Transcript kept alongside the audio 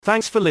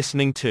Thanks for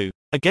listening to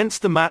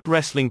Against the Mat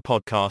Wrestling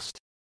Podcast.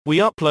 We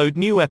upload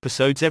new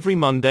episodes every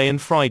Monday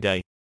and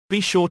Friday.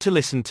 Be sure to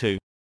listen to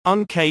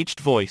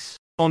Uncaged Voice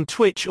on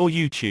Twitch or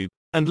YouTube,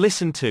 and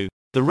listen to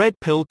the Red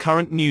Pill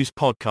Current News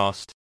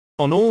Podcast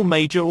on all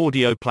major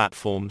audio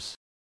platforms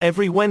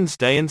every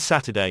Wednesday and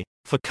Saturday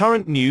for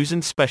current news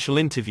and special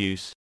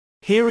interviews.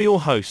 Here are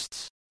your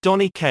hosts,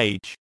 Donnie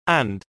Cage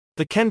and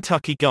the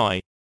Kentucky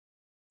Guy.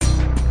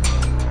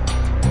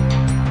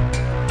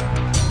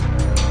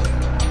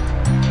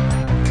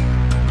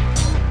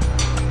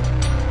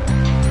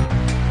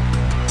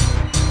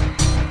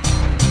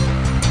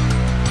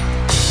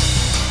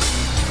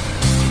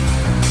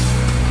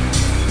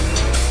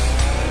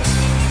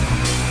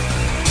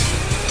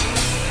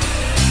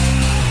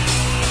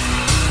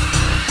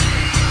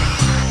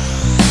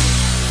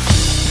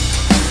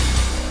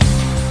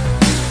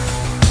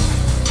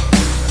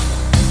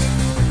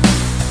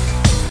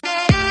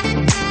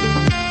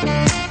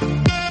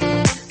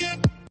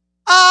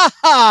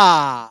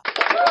 Aha!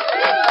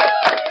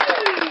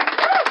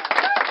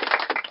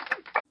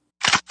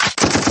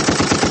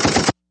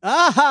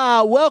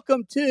 Aha!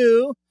 Welcome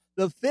to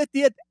the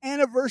 50th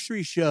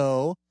anniversary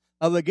show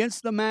of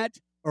Against the Mat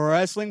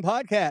Wrestling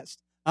Podcast.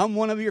 I'm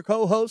one of your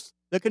co-hosts,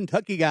 the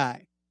Kentucky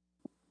Guy.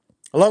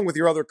 Along with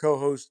your other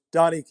co-host,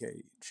 Donnie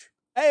Cage.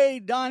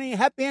 Hey, Donnie,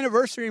 happy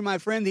anniversary, my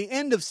friend. The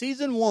end of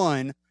season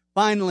 1,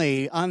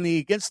 finally, on the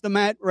Against the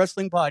Mat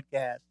Wrestling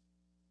Podcast.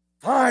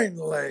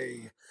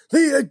 Finally,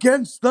 the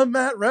Against the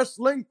Mat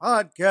Wrestling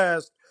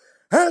Podcast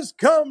has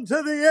come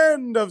to the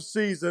end of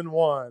season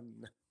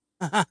 1.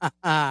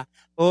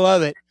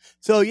 Love it.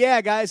 So,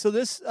 yeah, guys, so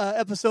this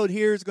episode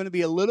here is going to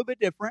be a little bit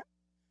different.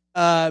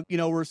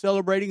 We're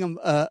celebrating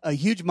a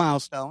huge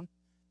milestone.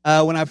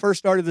 When I first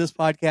started this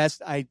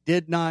podcast, I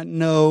did not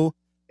know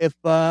if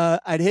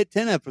I'd hit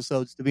 10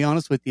 episodes, to be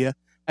honest with you.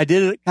 I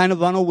did it kind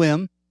of on a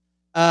whim.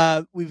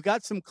 We've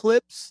got some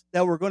clips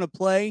that we're going to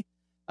play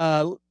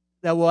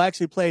that we'll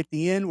actually play at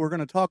the end. We're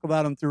going to talk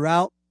about them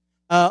throughout.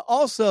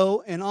 Also,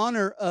 in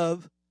honor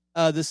of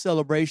this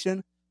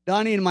celebration,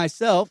 Donnie and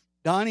myself,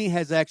 Donnie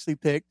has actually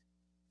picked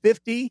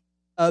 50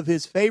 of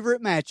his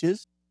favorite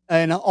matches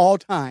in all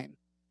time.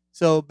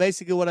 So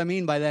basically what I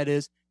mean by that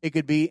is it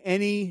could be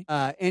any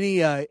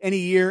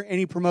year,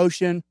 any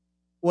promotion,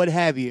 what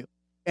have you.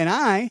 And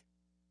I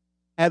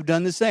have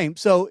done the same.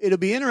 So it'll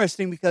be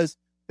interesting because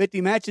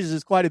 50 matches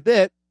is quite a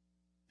bit.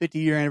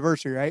 50-year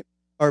anniversary, right?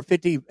 Or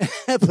 50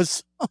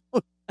 episode,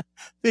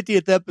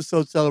 50th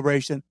episode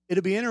celebration.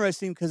 It'll be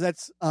interesting because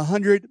that's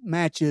 100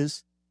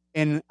 matches.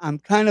 And I'm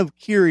kind of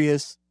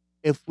curious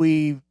if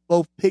we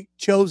both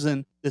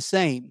chosen the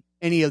same,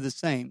 any of the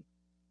same,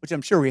 which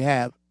I'm sure we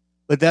have,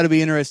 but that'll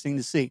be interesting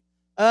to see.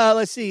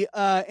 Let's see.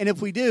 And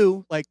if we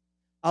do,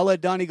 I'll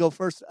let Donnie go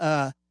first.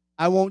 I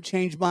won't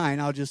change mine.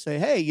 I'll just say,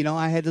 hey,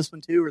 I had this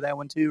one too, or that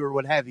one too, or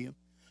what have you.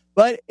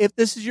 But if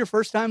this is your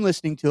first time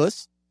listening to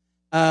us,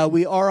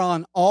 we are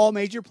on all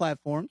major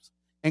platforms,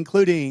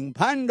 including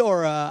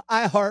Pandora,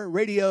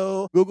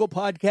 iHeartRadio, Google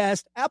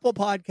Podcast, Apple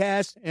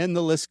Podcast, and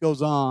the list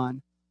goes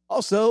on.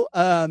 Also,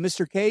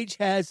 Mr. Cage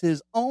has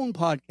his own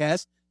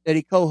podcast that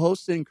he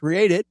co-hosts and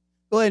created.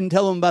 Go ahead and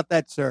tell him about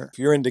that, sir. If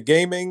you're into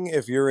gaming,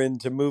 if you're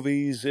into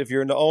movies, if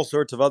you're into all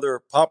sorts of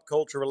other pop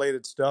culture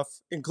related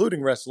stuff,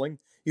 including wrestling,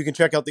 you can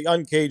check out the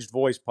Uncaged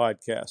Voice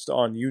podcast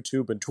on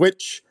YouTube and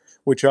Twitch,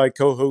 which I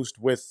co-host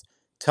with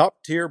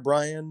Top Tier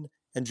Brian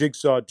and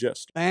Jigsaw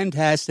Jester.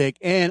 Fantastic.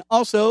 And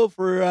also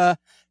for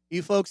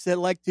you folks that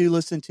like to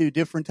listen to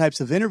different types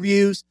of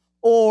interviews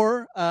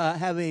or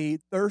have a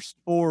thirst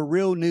for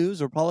real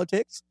news or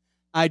politics,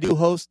 I do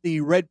host the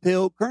Red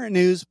Pill Current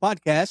News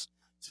Podcast.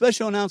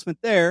 Special announcement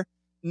there.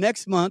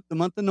 Next month, the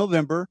month of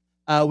November,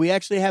 we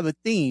actually have a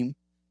theme.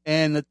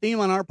 And the theme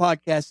on our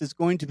podcast is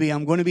going to be,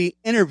 I'm going to be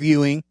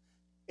interviewing.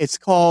 It's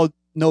called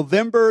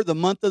November, the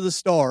Month of the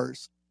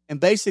Stars. And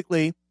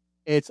basically,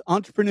 it's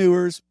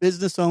entrepreneurs,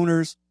 business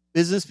owners,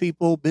 business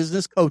people,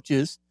 business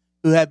coaches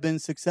who have been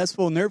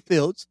successful in their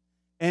fields.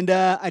 And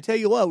I tell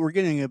you what, we're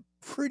getting a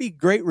pretty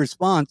great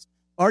response.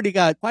 Already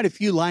got quite a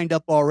few lined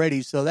up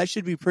already, so that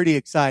should be pretty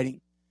exciting.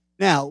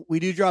 Now, we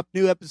do drop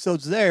new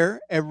episodes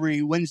there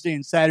every Wednesday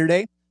and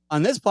Saturday.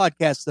 On this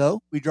podcast,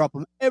 though, we drop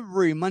them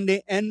every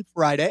Monday and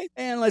Friday.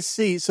 And let's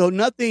see. So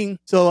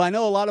I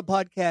know a lot of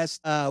podcasts,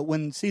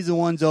 when season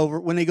 1's over,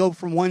 when they go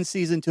from one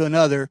season to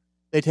another,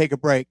 they take a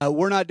break.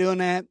 We're not doing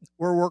that.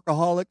 We're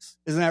workaholics.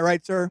 Isn't that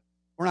right, sir?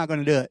 We're not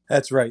going to do it.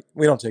 That's right.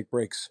 We don't take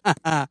breaks.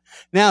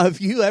 Now, if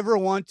you ever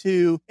want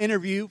to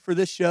interview for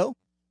this show,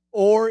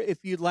 or if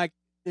you'd like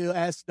to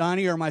ask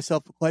Donnie or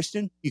myself a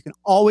question, you can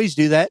always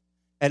do that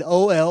at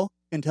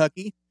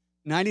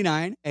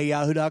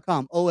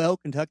olkentucky99@yahoo.com.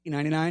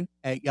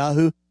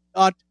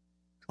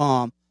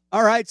 olkentucky99@yahoo.com.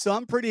 All right, so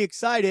I'm pretty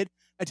excited.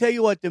 I tell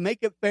you what, to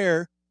make it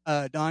fair,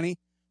 Donnie,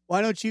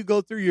 why don't you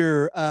go through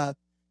your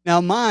now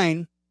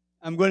mine,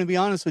 I'm going to be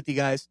honest with you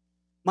guys.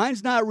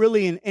 Mine's not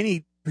really in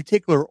any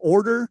particular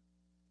order.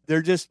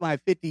 They're just my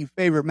 50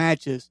 favorite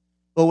matches.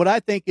 But what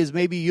I think is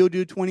maybe you'll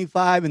do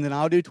 25 and then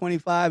I'll do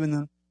 25 and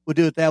then we'll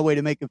do it that way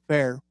to make it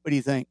fair. What do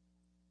you think?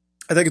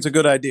 I think it's a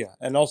good idea.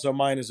 And also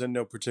mine is in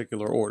no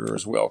particular order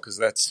as well, because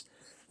that's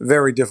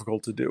very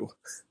difficult to do.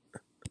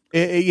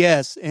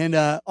 Yes, and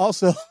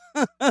also,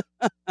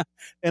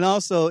 and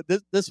also,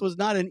 this was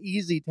not an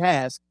easy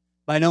task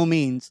by no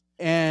means,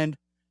 and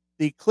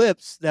the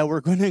clips that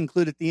we're going to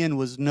include at the end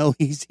was no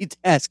easy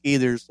task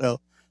either. So,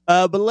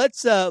 but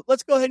let's go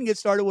ahead and get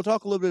started. We'll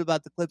talk a little bit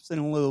about the clips in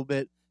a little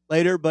bit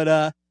later,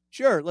 but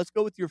sure, let's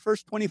go with your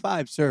first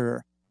 25,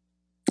 sir.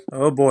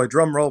 Oh boy,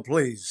 drum roll,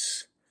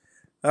 please.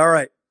 All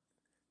right.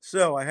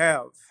 So I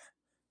have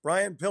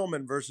Brian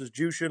Pillman versus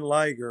Jushin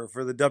Liger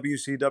for the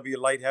WCW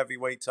Light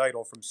Heavyweight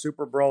title from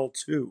Super Brawl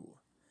 2.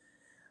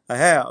 I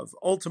have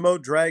Ultimo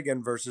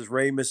Dragon versus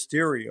Rey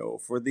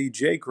Mysterio for the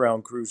J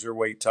Crown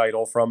Cruiserweight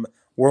title from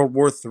World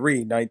War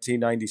III,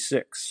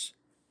 1996.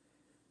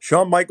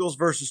 Shawn Michaels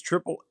versus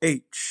Triple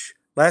H,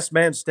 Last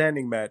Man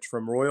Standing match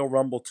from Royal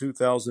Rumble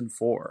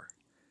 2004.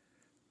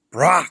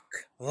 Brock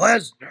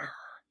Lesnar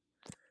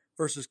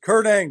versus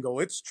Kurt Angle,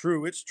 it's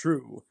true,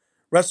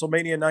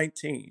 WrestleMania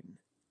 19.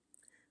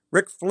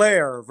 Ric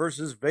Flair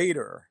versus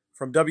Vader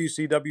from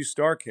WCW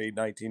Starrcade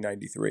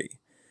 1993.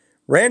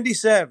 Randy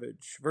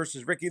Savage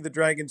versus Ricky the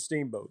Dragon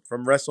Steamboat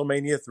from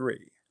WrestleMania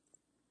 3.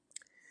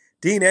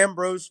 Dean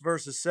Ambrose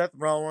versus Seth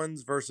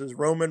Rollins versus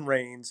Roman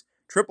Reigns,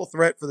 triple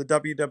threat for the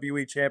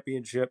WWE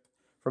Championship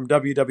from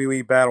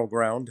WWE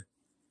Battleground.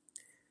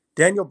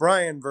 Daniel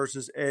Bryan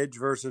versus Edge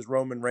versus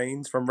Roman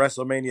Reigns from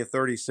WrestleMania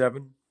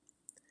 37.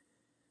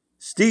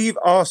 Steve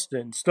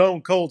Austin,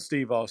 Stone Cold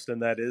Steve Austin,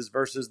 that is,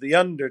 versus The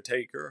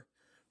Undertaker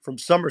from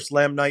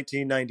SummerSlam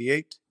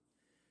 1998.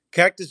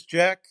 Cactus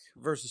Jack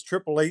versus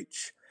Triple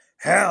H,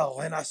 Hell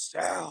in a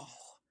Cell,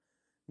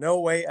 No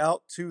Way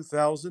Out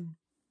 2000.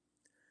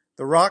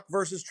 The Rock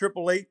versus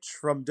Triple H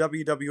from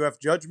WWF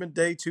Judgment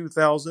Day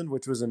 2000,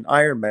 which was an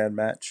Iron Man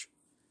match.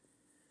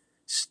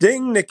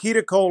 Sting,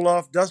 Nikita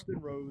Koloff,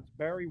 Dustin Rhodes,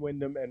 Barry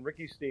Windham, and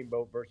Ricky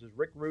Steamboat versus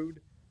Rick Rude,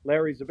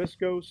 Larry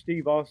Zbyszko,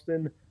 Steve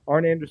Austin,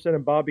 Arn Anderson,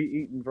 and Bobby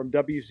Eaton from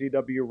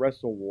WCW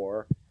Wrestle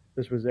War.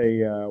 This was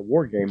a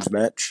War Games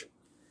match.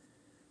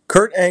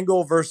 Kurt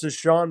Angle versus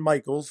Shawn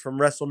Michaels from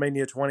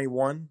WrestleMania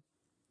 21.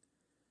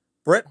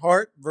 Bret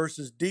Hart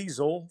versus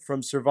Diesel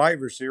from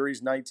Survivor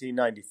Series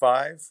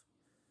 1995.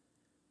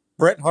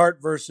 Bret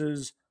Hart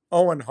versus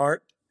Owen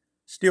Hart,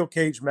 Steel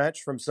Cage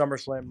match from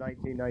SummerSlam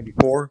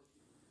 1994.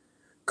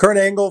 Kurt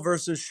Angle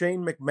versus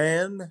Shane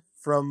McMahon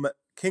from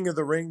King of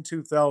the Ring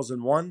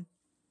 2001.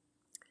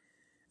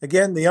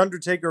 Again, The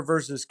Undertaker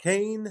versus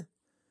Kane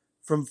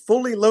from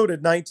Fully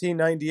Loaded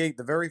 1998,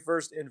 the very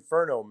first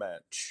Inferno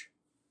match.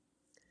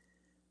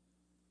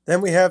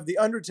 Then we have The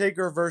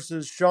Undertaker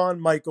versus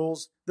Shawn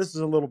Michaels. This is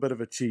a little bit of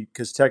a cheat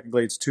because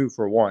technically it's 2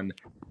 for 1.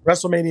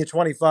 WrestleMania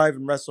 25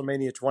 and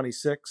WrestleMania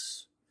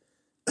 26.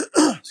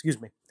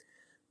 Excuse me.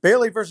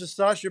 Bayley versus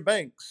Sasha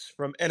Banks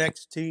from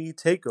NXT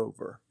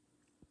TakeOver.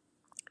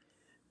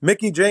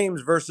 Mickie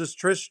James versus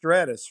Trish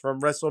Stratus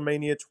from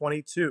WrestleMania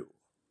 22.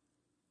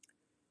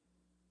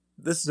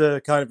 This is a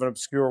kind of an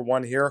obscure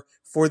one here.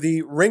 For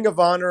the Ring of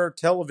Honor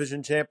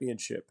Television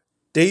Championship,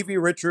 Davey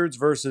Richards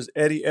versus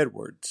Eddie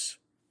Edwards.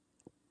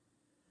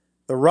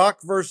 The Rock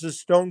versus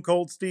Stone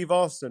Cold Steve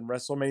Austin,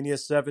 WrestleMania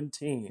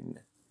 17.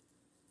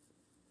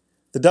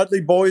 The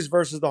Dudley Boys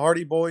versus the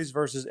Hardy Boys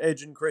versus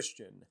Edge and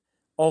Christian,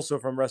 also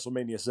from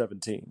WrestleMania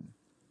 17.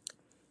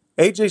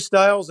 AJ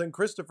Styles and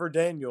Christopher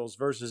Daniels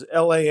versus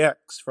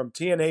LAX from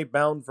TNA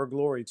Bound for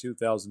Glory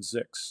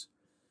 2006.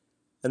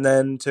 And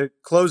then to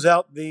close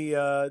out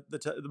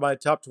my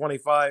top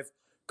 25,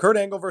 Kurt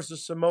Angle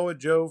versus Samoa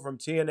Joe from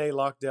TNA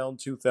Lockdown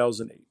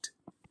 2008.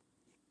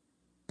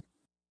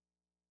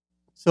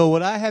 So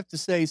what I have to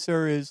say,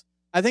 sir, is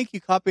I think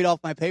you copied off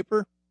my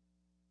paper.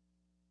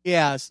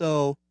 Yeah,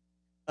 so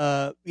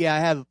I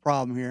have a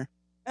problem here.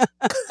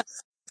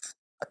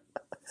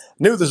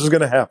 Knew this was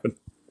going to happen.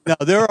 No,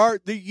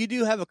 you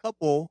do have a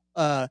couple,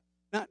 not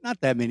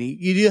that many.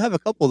 You do have a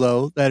couple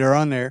though that are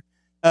on there.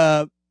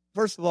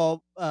 First of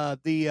all,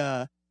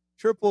 the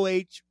Triple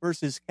H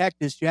versus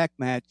Cactus Jack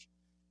match.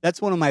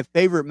 That's one of my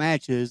favorite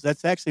matches.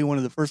 That's actually one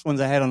of the first ones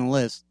I had on the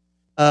list.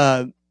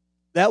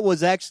 That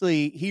was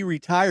actually, he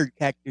retired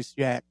Cactus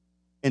Jack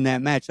in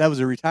that match. That was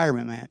a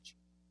retirement match.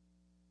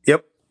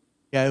 Yep.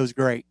 Yeah, it was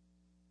great.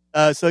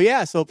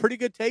 So pretty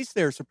good taste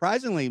there,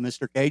 surprisingly,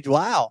 Mr. Cage.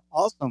 Wow,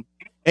 awesome.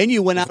 And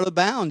you went out of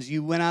bounds.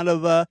 You went out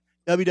of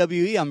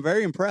WWE. I'm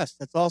very impressed.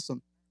 That's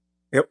awesome.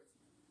 Yep.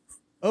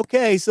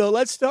 Okay, so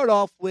let's start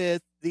off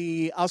with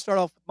I'll start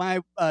off with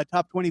my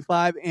top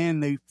 25,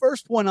 and the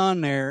first one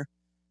on there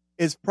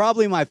is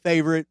probably my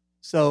favorite.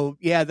 So,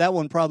 yeah, that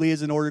one probably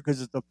is in order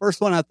because it's the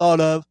first one I thought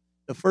of,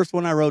 the first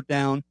one I wrote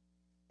down.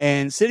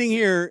 And sitting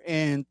here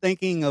and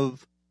thinking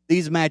of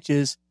these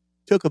matches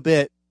took a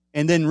bit,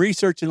 and then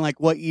researching like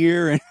what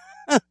year and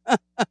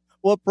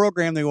what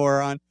program they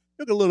were on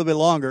took a little bit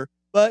longer.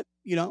 But,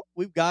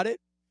 we've got it.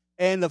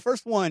 And the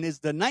first one is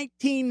the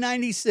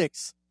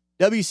 1996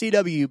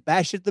 WCW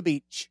Bash at the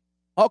Beach.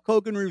 Hulk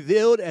Hogan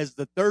revealed as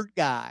the third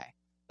guy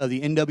of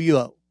the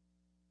NWO.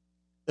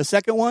 The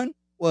second one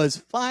was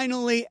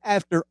finally,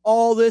 after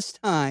all this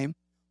time,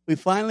 we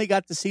finally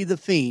got to see The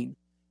Fiend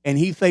and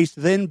he faced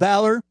Finn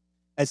Balor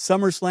at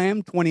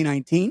SummerSlam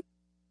 2019.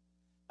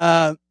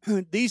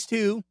 These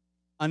two,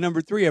 on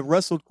number 3, have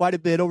wrestled quite a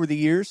bit over the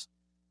years.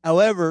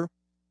 However,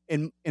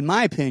 in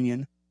my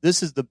opinion,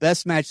 this is the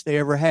best match they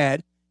ever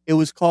had. It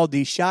was called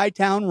the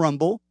Chi-Town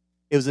Rumble.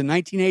 It was in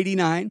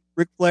 1989,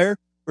 Ric Flair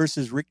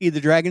versus Ricky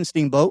the Dragon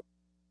Steamboat.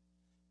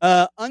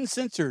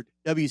 Uncensored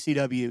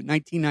WCW,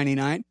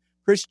 1999,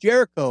 Chris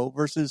Jericho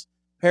versus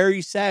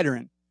Perry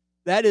Saturn.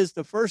 That is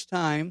the first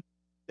time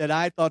that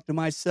I thought to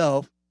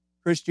myself,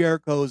 Chris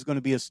Jericho is going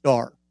to be a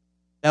star.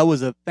 That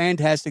was a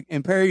fantastic,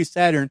 and Perry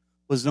Saturn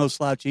was no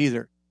slouch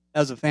either. That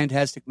was a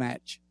fantastic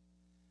match.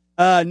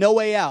 No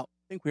Way Out.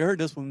 I think we heard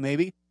this one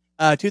maybe.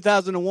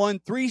 2001,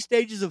 Three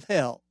Stages of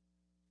Hell.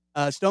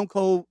 Stone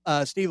Cold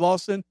Steve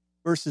Austin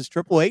versus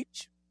Triple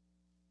H.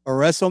 Or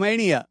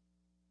WrestleMania,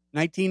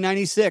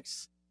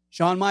 1996.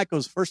 Shawn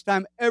Michaels, first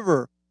time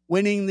ever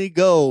winning the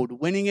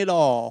gold, winning it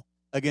all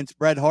against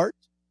Bret Hart.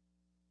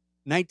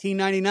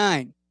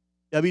 1999,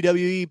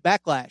 WWE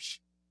Backlash.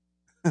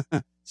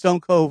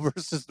 Stone Cold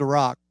versus The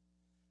Rock.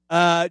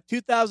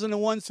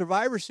 2001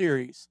 Survivor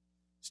Series.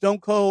 Stone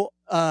Cold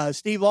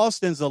Steve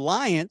Austin's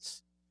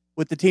alliance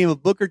with the team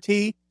of Booker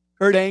T,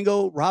 Kurt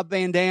Angle, Rob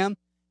Van Dam,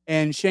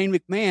 and Shane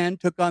McMahon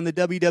took on the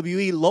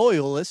WWE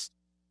loyalists,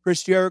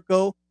 Chris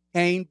Jericho,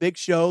 Kane, Big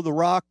Show, The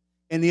Rock,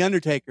 and The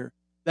Undertaker.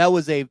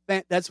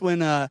 That's when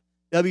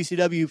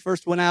WCW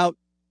first went out,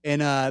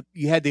 and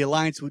you had the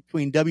alliance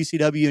between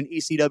WCW and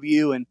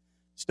ECW, and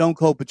Stone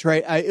Cold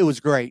betrayed. It was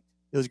great.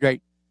 It was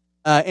great.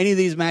 Any of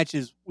these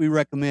matches we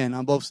recommend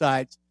on both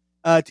sides.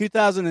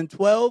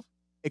 2012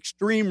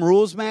 Extreme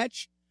Rules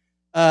match.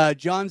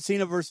 John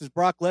Cena versus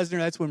Brock Lesnar.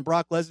 That's when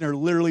Brock Lesnar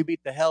literally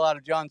beat the hell out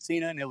of John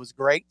Cena, and it was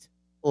great.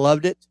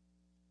 Loved it.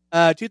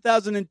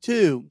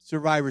 2002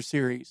 Survivor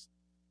Series.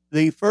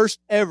 The first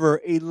ever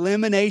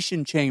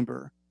Elimination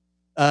Chamber.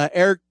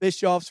 Eric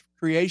Bischoff's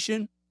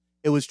creation.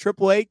 It was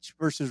Triple H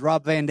versus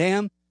Rob Van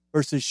Dam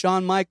versus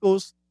Shawn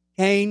Michaels,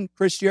 Kane,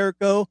 Chris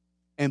Jericho,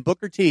 and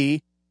Booker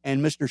T.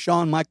 And Mr.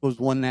 Shawn Michaels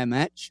won that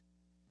match.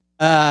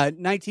 Number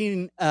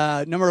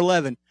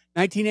 11,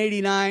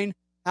 1989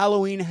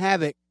 Halloween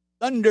Havoc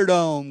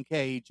Thunderdome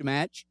cage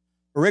match.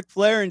 Ric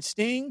Flair and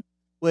Sting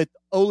with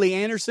Ole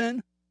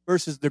Anderson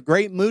versus the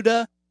Great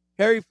Muta,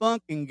 Terry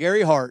Funk, and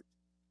Gary Hart.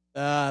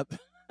 I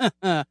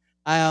don't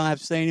have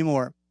to say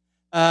anymore.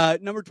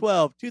 Number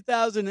 12,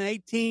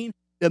 2018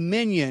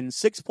 Dominion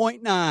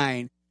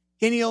 6.9.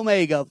 Kenny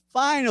Omega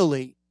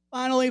finally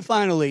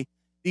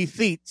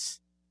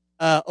defeats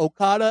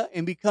Okada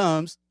and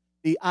becomes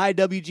the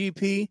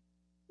IWGP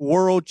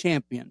World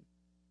Champion.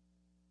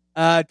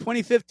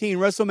 2015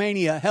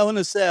 WrestleMania Hell in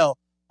a Cell.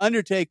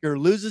 Undertaker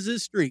loses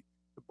his streak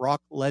to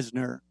Brock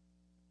Lesnar.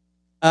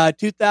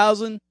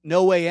 2000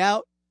 No Way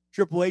Out.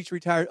 Triple H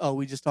retired. Oh,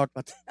 we just talked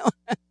about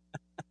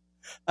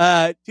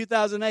that.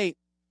 2008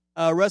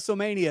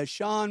 WrestleMania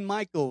Shawn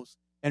Michaels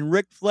and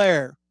Ric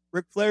Flair.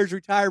 Ric Flair's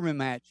retirement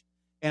match.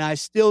 And I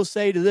still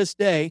say to this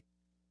day,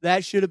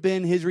 that should have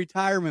been his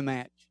retirement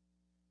match.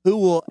 Who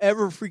will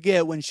ever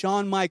forget when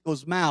Shawn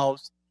Michaels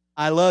mouths,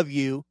 "I love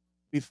you,"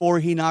 before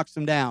he knocks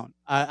him down?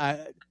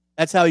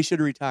 That's how he should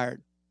have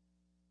retired.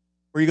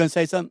 Were you going to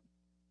say something?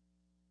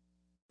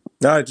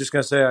 No, I was just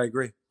going to say I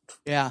agree.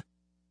 Yeah,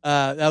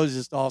 that was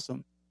just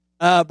awesome.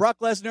 Brock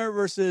Lesnar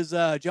versus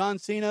John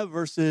Cena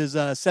versus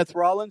Seth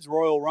Rollins,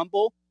 Royal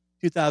Rumble,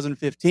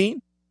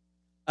 2015.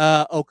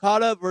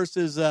 Okada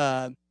versus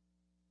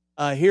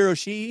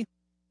Hiroshi.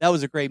 That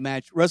was a great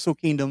match. Wrestle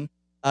Kingdom,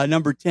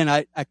 number 10.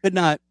 I could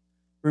not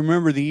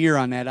remember the year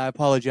on that. I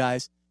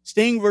apologize.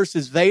 Sting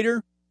versus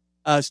Vader,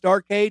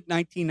 Starrcade,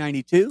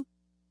 1992.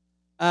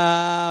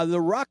 The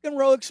Rock and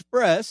Roll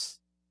Express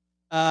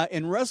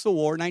in Wrestle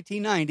War,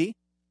 1990,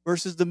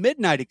 versus the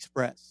Midnight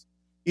Express.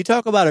 You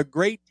talk about a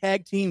great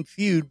tag team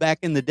feud back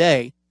in the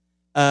day.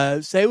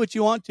 Say what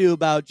you want to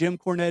about Jim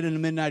Cornette and the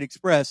Midnight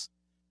Express.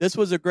 This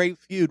was a great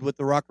feud with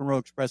the Rock and Roll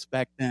Express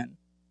back then.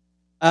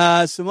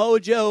 Samoa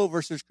Joe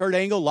versus Kurt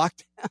Angle,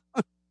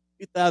 Lockdown,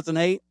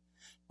 2008.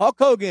 Hulk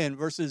Hogan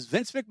versus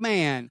Vince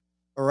McMahon,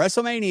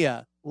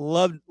 WrestleMania.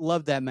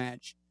 Loved that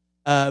match.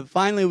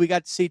 Finally, we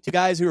got to see two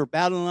guys who were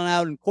battling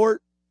out in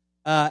court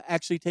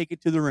actually take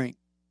it to the ring.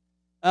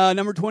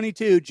 Number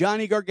 22,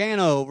 Johnny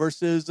Gargano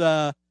versus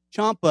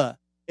Ciampa,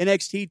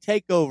 NXT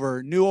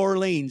TakeOver, New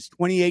Orleans,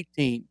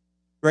 2018.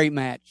 Great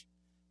match.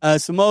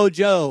 Samoa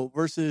Joe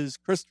versus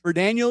Christopher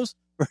Daniels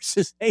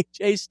versus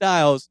AJ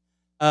Styles,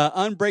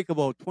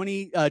 Unbreakable,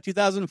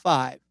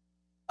 2005.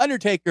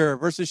 Undertaker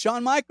versus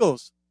Shawn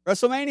Michaels,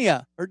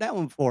 WrestleMania. Heard that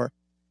one before.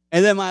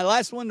 And then my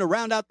last one to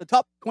round out the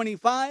top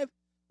 25,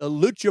 the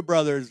Lucha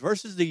Brothers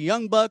versus the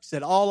Young Bucks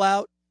at All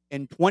Out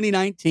in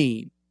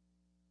 2019.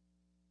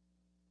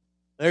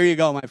 There you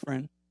go, my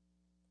friend.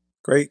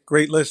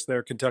 Great list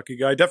there, Kentucky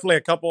guy. Definitely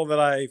a couple that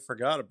I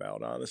forgot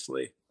about,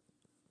 honestly.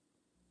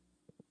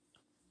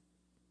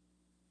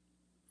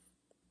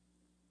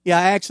 Yeah,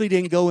 I actually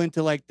didn't go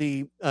into like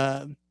the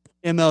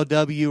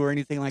MLW or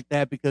anything like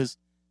that because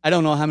I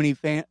don't know how many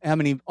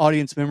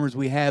audience members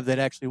we have that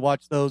actually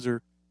watch those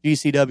or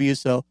GCW.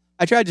 So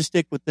I tried to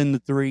stick within the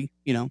three,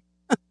 you know.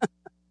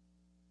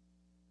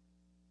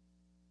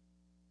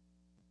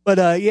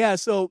 But yeah,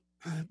 so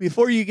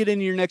before you get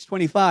into your next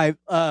 25,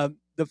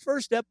 the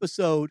first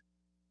episode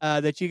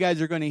that you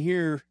guys are going to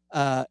hear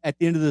at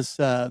the end of this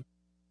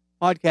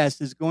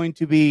podcast is going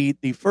to be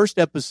the first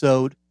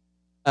episode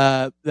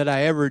that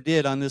I ever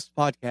did on this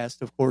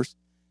podcast, of course.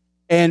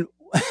 And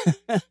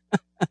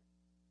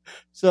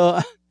so,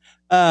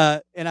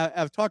 and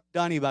I've talked to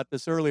Donnie about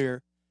this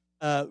earlier.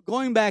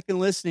 Going back and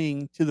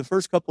listening to the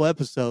first couple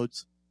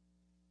episodes,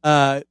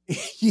 and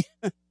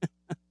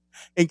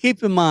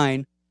keep in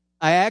mind,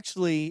 I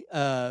actually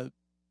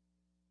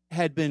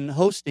had been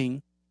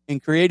hosting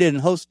and created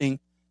and hosting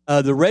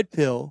the Red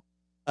Pill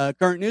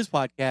Current News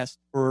podcast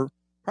for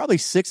probably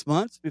 6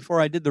 months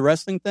before I did the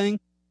wrestling thing.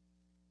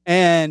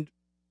 And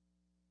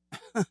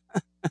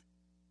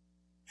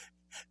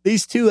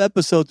these two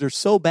episodes are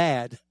so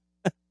bad.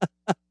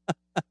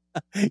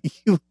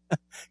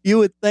 you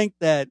would think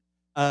that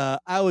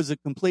I was a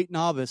complete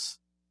novice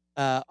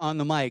on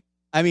the mic.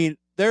 I mean,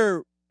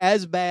 they're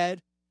as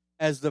bad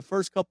as the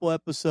first couple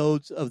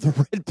episodes of the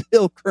Red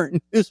Pill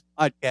Current News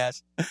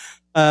podcast,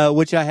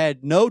 which I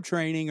had no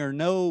training or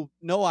no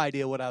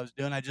idea what I was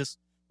doing. I just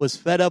was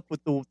fed up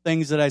with the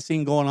things that I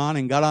seen going on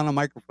and got on a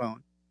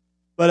microphone.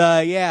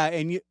 But yeah,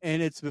 and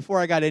it's before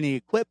I got any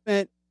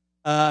equipment.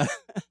 I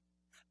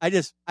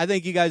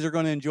think you guys are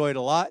going to enjoy it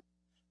a lot.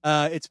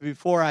 It's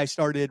before I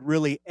started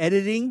really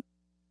editing.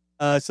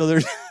 So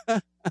there's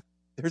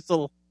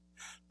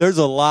there's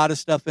a lot of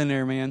stuff in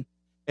there, man.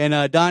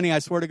 And Donnie, I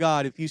swear to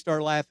God, if you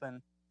start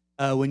laughing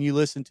when you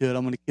listen to it,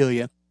 I'm going to kill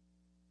you.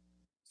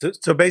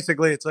 So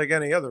basically, it's like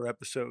any other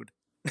episode.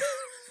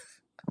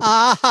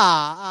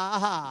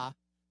 Aha.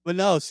 But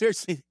no,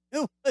 seriously,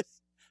 it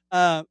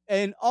was.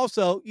 And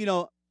also, you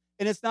know,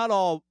 and it's not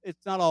all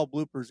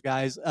bloopers,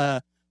 guys.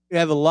 We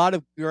have a lot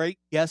of great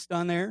guests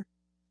on there.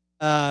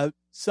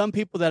 Some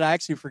people that I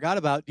actually forgot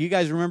about. Do you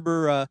guys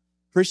remember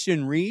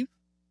Christian Reeve,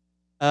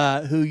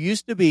 who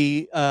used to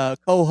be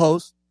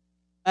co-host?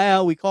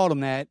 We called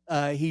him that.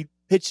 He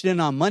pitched in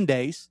on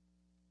Mondays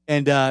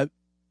and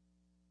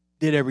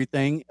did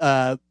everything.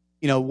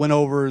 You know, went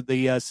over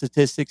the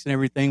statistics and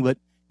everything, but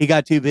he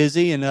got too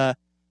busy. And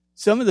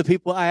some of the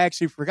people I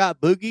actually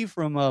forgot. Boogie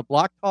from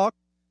Block Talk.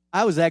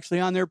 I was actually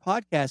on their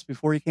podcast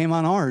before he came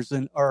on ours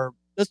or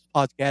this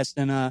podcast.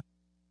 And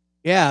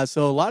yeah,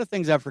 so a lot of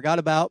things I forgot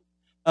about.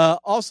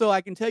 Also,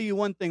 I can tell you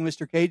one thing,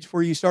 Mr. Cage,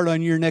 before you start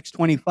on your next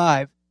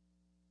 25.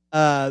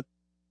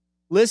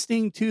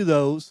 Listening to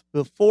those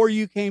before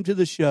you came to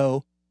the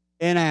show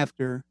and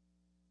after,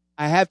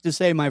 I have to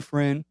say, my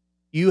friend,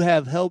 you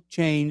have helped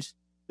change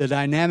the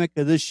dynamic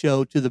of this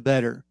show to the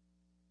better.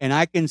 And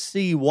I can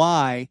see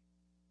why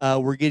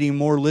we're getting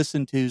more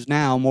listen tos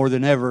now more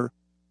than ever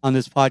on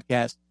this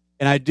podcast.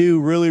 And I do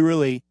really,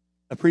 really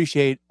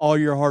appreciate all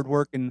your hard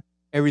work and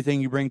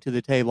everything you bring to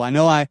the table. I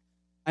know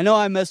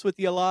I mess with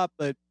you a lot,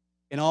 but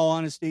in all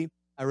honesty,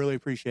 I really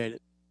appreciate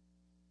it.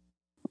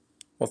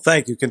 Well,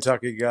 thank you,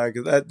 Kentucky guy.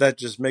 'Cause that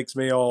just makes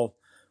me all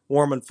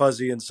warm and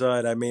fuzzy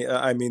inside. I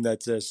mean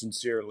that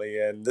sincerely.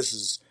 And this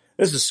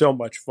is so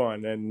much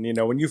fun. And you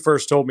know, when you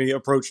first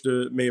approached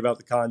me about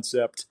the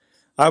concept,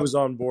 I was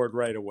on board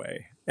right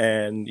away.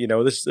 And you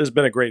know, this has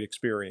been a great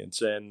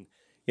experience. And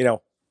you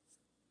know,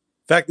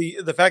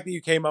 the fact that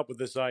you came up with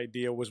this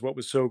idea was what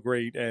was so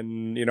great.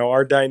 And you know,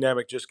 our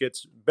dynamic just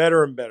gets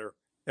better and better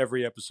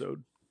every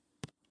episode.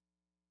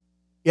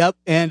 Yep,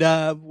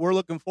 and we're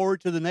looking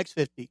forward to the next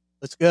 50.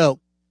 Let's go.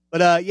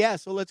 But yeah,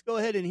 so let's go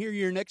ahead and hear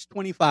your next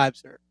 25,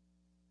 sir.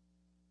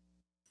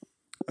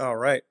 All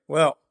right.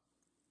 Well,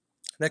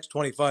 next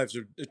 25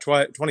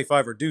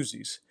 are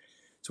doozies.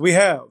 So we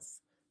have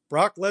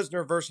Brock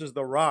Lesnar versus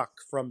The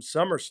Rock from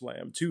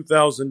SummerSlam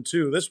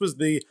 2002. This was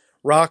The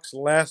Rock's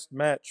last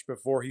match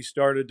before he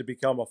started to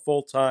become a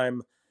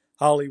full-time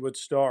Hollywood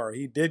star.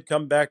 He did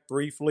come back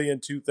briefly in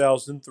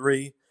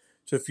 2003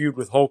 to feud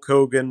with Hulk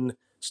Hogan,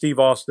 Steve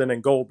Austin,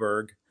 and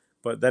Goldberg,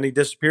 but then he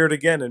disappeared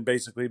again and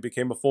basically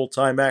became a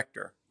full-time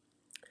actor.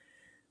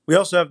 We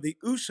also have the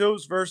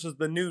Usos versus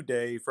the New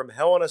Day from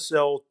Hell in a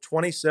Cell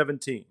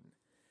 2017.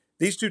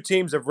 These two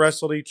teams have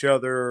wrestled each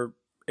other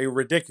a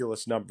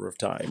ridiculous number of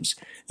times.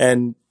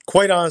 And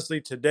quite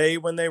honestly, today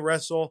when they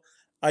wrestle,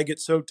 I get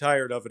so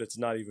tired of it, it's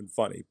not even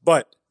funny.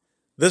 But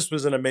this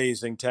was an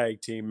amazing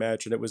tag team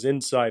match, and it was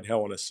inside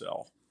Hell in a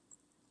Cell.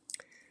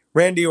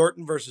 Randy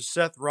Orton versus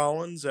Seth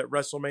Rollins at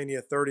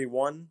WrestleMania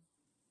 31.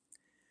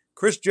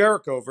 Chris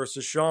Jericho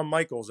versus Shawn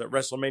Michaels at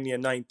WrestleMania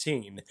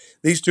 19.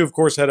 These two, of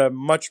course, had a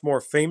much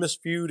more famous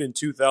feud in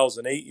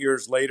 2008,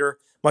 years later,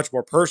 much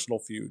more personal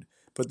feud.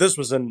 But this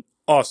was an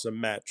awesome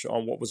match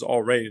on what was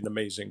already an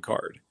amazing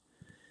card.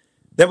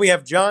 Then we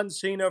have John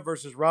Cena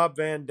versus Rob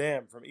Van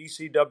Dam from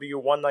ECW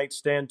One Night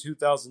Stand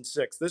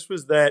 2006. This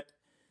was that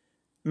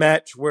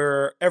match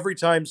where every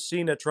time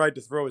Cena tried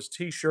to throw his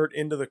t-shirt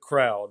into the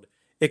crowd,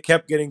 it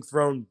kept getting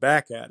thrown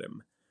back at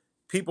him.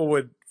 People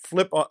would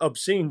flip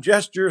obscene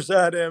gestures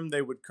at him.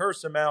 They would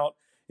curse him out.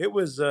 It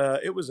was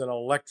an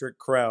electric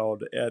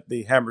crowd at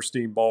the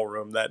Hammerstein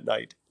Ballroom that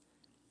night.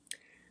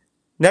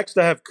 Next,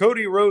 I have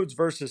Cody Rhodes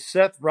versus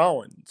Seth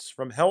Rollins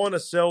from Hell in a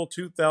Cell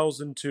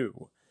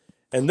 2002.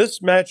 And this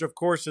match, of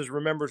course, is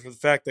remembered for the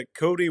fact that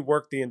Cody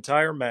worked the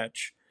entire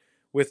match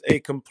with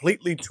a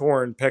completely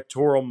torn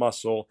pectoral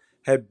muscle,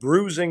 had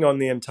bruising on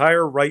the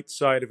entire right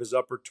side of his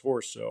upper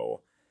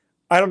torso.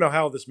 I don't know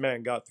how this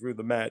man got through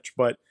the match,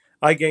 but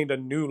I gained a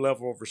new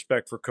level of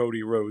respect for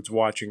Cody Rhodes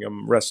watching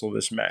him wrestle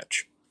this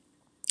match.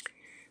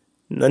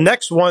 The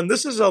next one,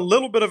 this is a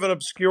little bit of an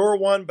obscure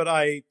one, but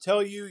I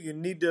tell you, you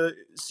need to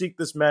seek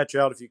this match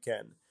out if you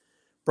can.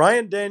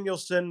 Bryan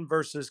Danielson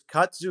versus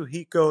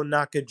Katsuhiko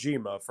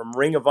Nakajima from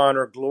Ring of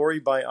Honor Glory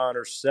by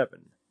Honor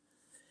 7.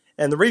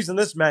 And the reason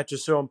this match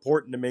is so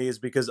important to me is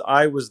because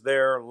I was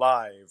there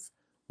live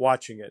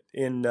watching it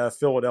in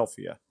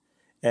Philadelphia.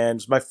 And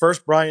it's my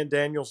first Bryan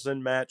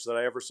Danielson match that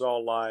I ever saw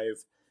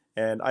live,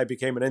 and I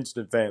became an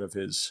instant fan of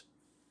his.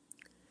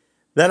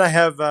 Then I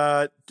have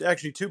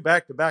actually two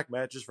back-to-back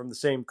matches from the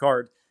same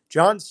card.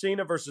 John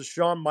Cena versus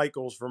Shawn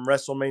Michaels from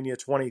WrestleMania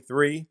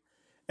 23,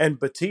 and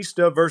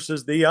Batista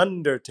versus The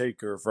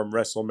Undertaker from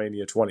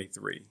WrestleMania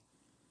 23.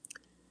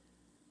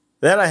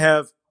 Then I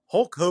have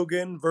Hulk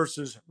Hogan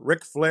versus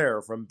Ric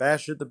Flair from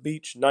Bash at the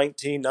Beach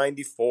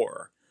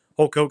 1994.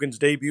 Hulk Hogan's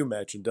debut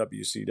match in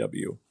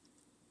WCW.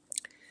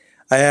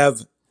 I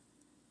have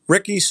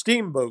Ricky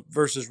Steamboat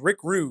versus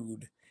Rick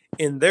Rude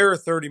in their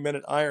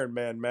 30-minute Iron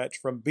Man match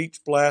from Beach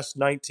Blast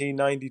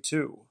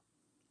 1992.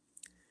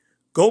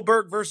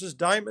 Goldberg versus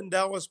Diamond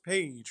Dallas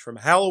Page from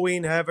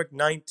Halloween Havoc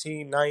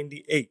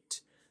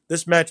 1998.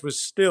 This match was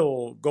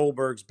still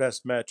Goldberg's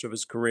best match of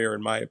his career,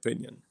 in my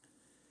opinion.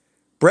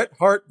 Bret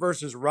Hart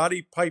versus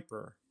Roddy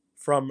Piper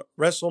from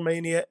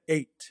WrestleMania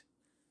 8.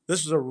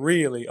 This was a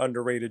really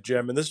underrated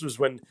gem, and this was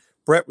when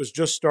Bret was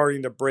just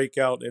starting to break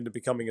out into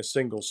becoming a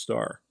single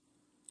star.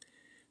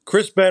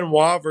 Chris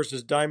Benoit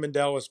versus Diamond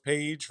Dallas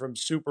Page from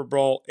Super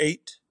Brawl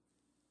 8.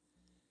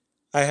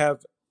 I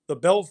have the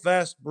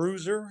Belfast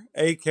Bruiser,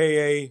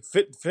 a.k.a.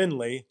 Fit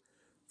Finlay,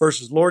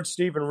 versus Lord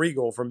Steven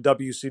Regal from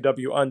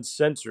WCW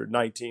Uncensored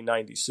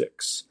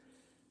 1996.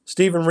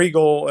 Steven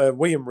Regal,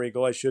 William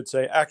Regal, I should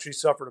say, actually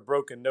suffered a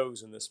broken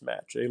nose in this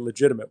match, a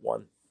legitimate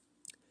one.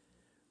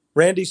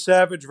 Randy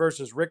Savage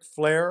versus Ric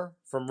Flair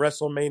from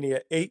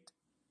WrestleMania 8.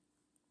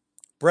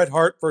 Bret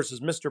Hart versus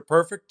Mr.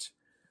 Perfect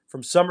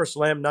from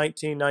SummerSlam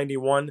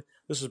 1991.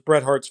 This is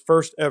Bret Hart's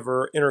first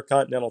ever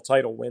Intercontinental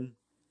title win.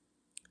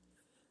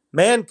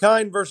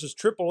 Mankind versus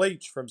Triple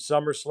H from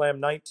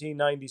SummerSlam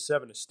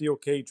 1997, a steel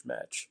cage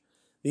match,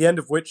 the end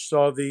of which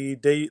saw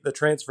the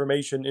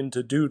transformation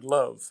into Dude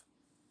Love.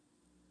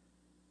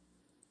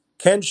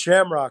 Ken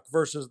Shamrock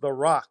versus The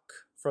Rock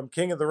from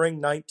King of the Ring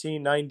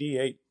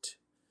 1998.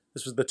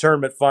 This was the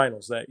tournament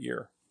finals that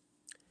year.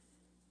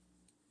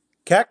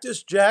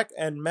 Cactus Jack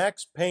and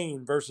Max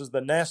Payne versus the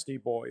Nasty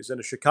Boys in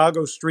a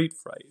Chicago street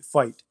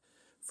fight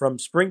from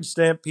Spring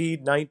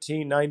Stampede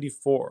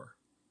 1994.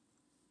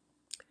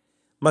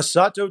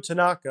 Masato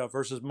Tanaka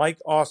versus Mike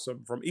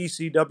Awesome from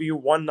ECW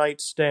One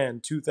Night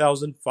Stand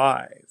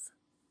 2005.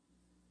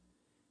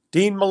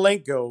 Dean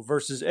Malenko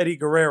versus Eddie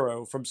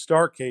Guerrero from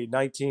Starrcade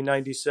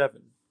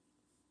 1997.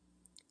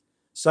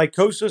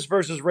 Psychosis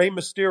versus Rey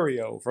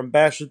Mysterio from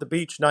Bash at the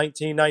Beach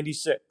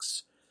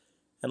 1996.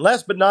 And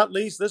last but not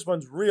least, this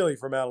one's really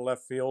from out of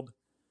left field.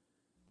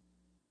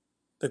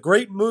 The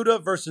Great Muta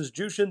versus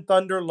Jushin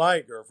Thunder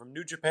Liger from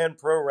New Japan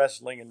Pro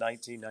Wrestling in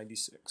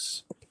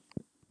 1996.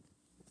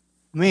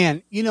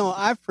 Man,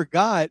 I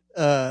forgot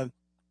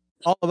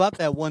all about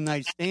that One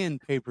Night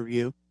Stand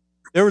pay-per-view.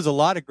 There was a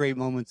lot of great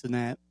moments in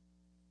that.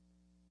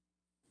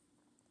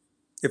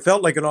 It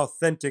felt like an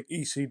authentic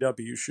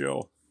ECW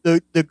show.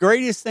 The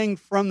greatest thing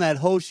from that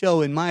whole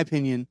show, in my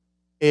opinion,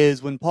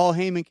 is when Paul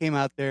Heyman came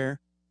out there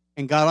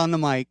and got on the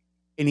mic,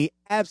 and he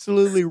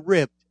absolutely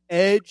ripped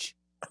Edge,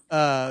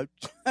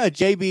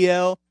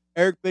 JBL,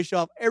 Eric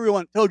Bischoff,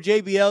 everyone. Told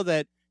JBL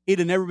that he'd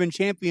have never been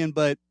champion,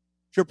 but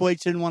Triple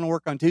H didn't want to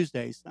work on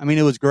Tuesdays. I mean,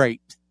 it was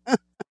great.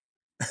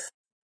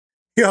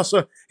 He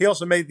also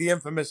made the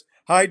infamous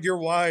 "Hide your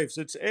wives,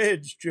 it's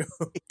Edge"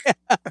 joke.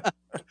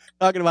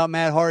 Talking about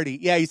Matt Hardy.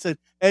 Yeah, he said,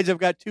 Edge, I've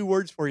got two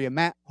words for you,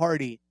 Matt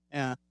Hardy.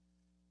 Yeah.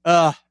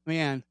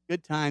 Man,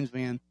 good times,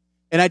 man.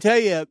 And I tell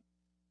you,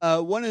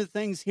 one of the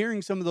things,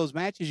 hearing some of those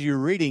matches you're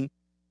reading,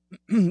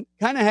 kind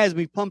of has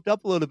me pumped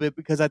up a little bit,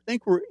 because I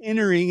think we're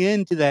entering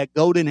into that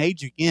golden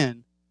age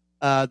again,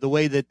 the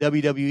way that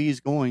WWE is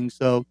going.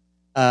 So,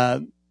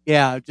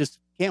 yeah, just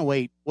can't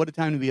wait. What a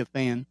time to be a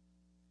fan.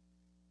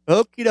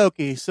 Okie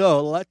dokie.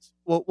 So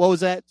what was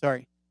that?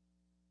 Sorry.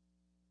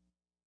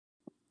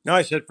 No,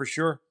 I said for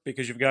sure,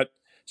 because you've got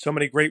so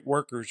many great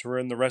workers who are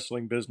in the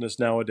wrestling business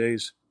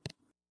nowadays.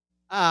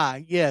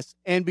 Yes.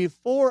 And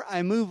before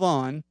I move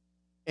on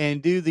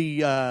and do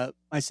the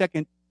my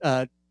second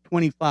top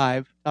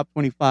 25,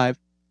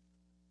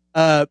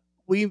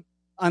 we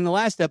on the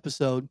last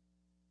episode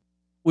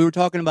we were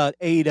talking about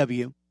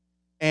AEW,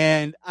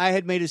 and I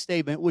had made a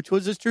statement, which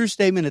was a true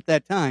statement at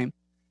that time,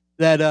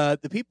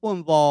 that the people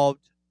involved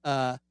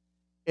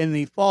in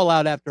the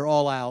fallout after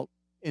All Out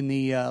in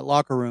the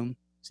locker room,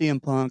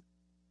 CM Punk,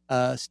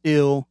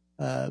 Steel,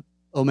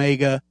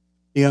 Omega,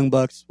 the Young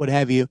Bucks, what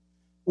have you.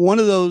 One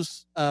of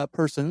those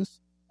persons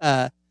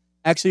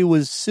actually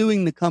was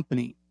suing the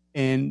company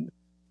and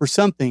for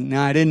something.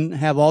 Now, I didn't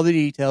have all the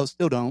details,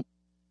 still don't.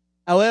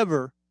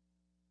 However,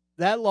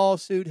 that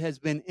lawsuit has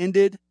been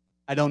ended.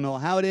 I don't know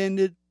how it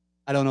ended.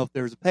 I don't know if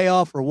there was a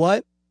payoff or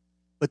what,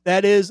 but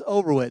that is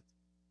over with.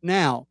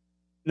 Now,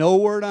 no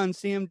word on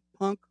CM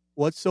Punk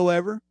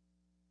whatsoever.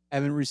 I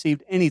haven't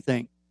received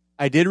anything.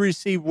 I did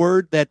receive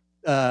word that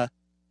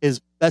his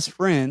best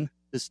friend,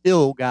 the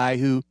Steel guy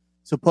who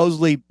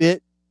supposedly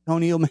bit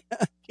Kenny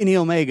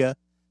Omega,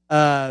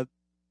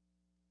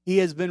 he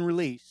has been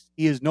released.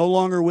 He is no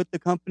longer with the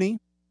company.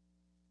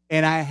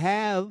 And I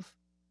have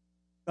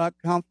got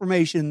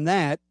confirmation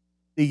that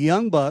the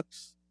Young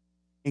Bucks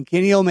and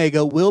Kenny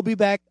Omega will be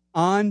back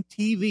on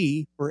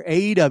TV for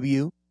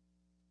AEW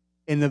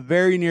in the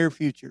very near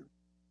future.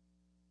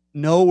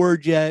 No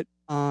word yet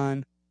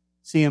on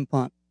CM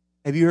Punk.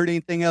 Have you heard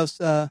anything else,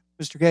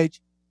 Mr.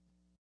 Cage?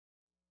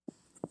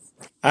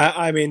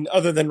 I mean,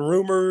 other than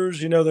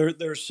rumors,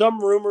 there's some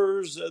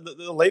rumors.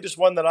 The latest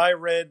one that I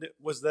read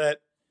was that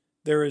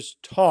there is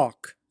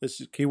talk.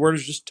 This keyword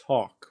is just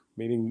talk,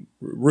 meaning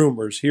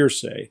rumors,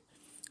 hearsay,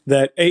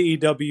 that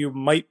AEW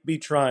might be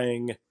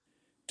trying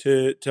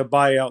to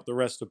buy out the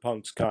rest of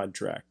Punk's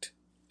contract.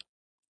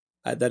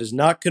 That is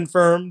not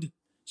confirmed,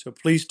 so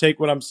please take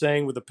what I'm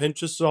saying with a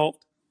pinch of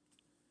salt.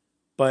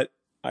 But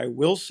I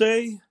will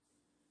say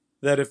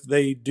that if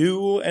they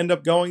do end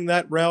up going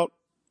that route,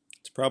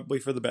 it's probably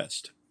for the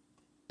best.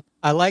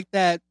 I like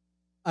that.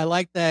 I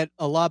like that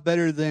a lot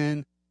better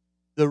than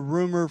the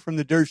rumor from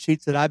the dirt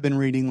sheets that I've been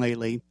reading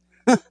lately.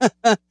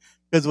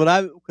 Because what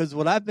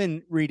I've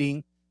been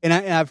reading, and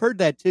I've heard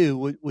that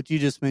too, what you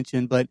just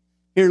mentioned. But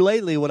here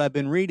lately, what I've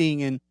been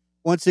reading, and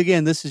once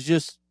again, this is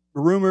just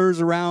rumors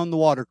around the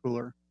water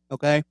cooler.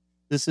 Okay,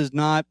 this is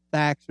not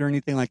facts or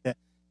anything like that.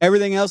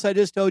 Everything else I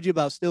just told you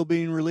about still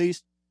being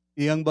released,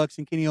 the Young Bucks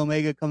and Kenny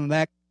Omega coming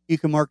back, you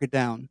can mark it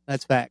down.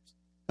 That's facts.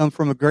 Come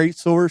from a great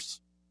source.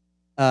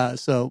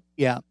 So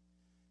yeah,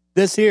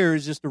 this here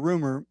is just a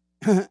rumor.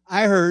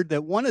 I heard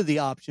that one of the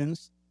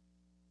options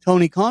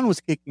Tony Khan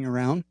was kicking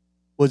around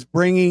was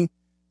bringing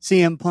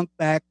CM Punk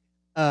back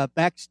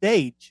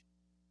backstage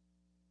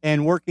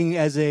and working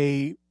as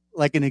an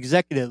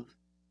executive.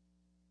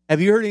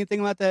 Have you heard anything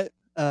about that,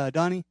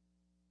 Donnie?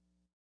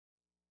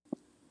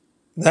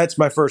 That's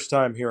my first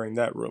time hearing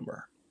that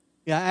rumor.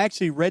 Yeah, I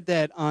actually read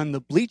that on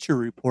the Bleacher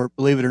Report,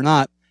 believe it or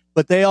not.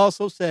 But they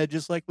also said,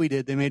 just like we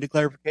did, they made a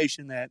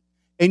clarification that,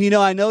 and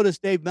I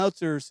noticed Dave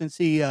Meltzer, since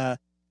he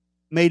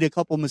made a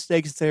couple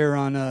mistakes there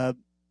on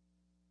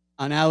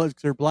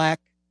Aleister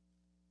Black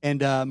and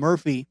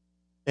Murphy,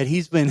 that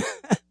he's been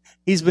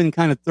he's been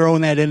kind of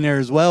throwing that in there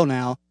as well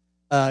now.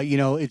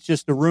 It's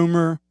just a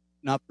rumor,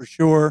 not for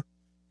sure,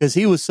 because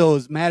he was so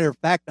as a matter of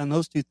fact on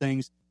those two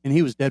things, and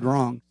he was dead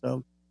wrong.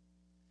 So,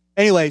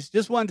 anyways,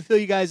 just wanted to fill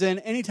you guys in.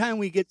 Anytime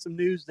we get some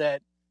news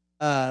that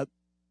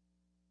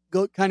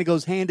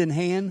goes hand in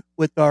hand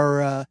with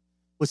our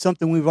with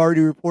something we've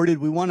already reported,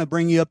 we want to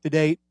bring you up to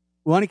date.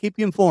 We want to keep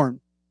you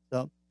informed.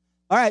 So,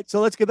 all right, so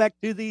let's get back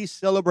to the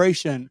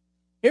celebration.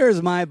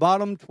 Here's my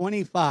bottom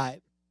 25,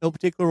 no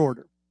particular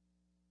order.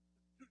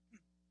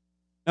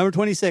 Number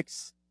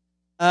 26,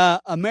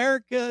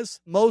 America's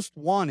Most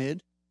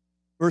Wanted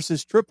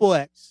versus Triple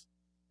X,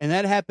 and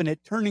that happened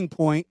at Turning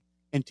Point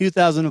in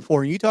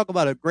 2004. And you talk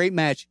about a great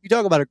match. You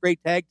talk about a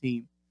great tag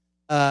team,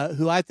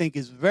 who I think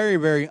is very,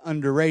 very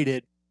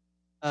underrated.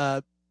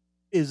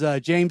 Is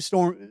James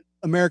Storm,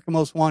 America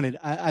Most Wanted.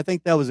 I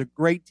think that was a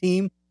great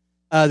team.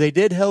 They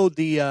did hold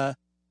the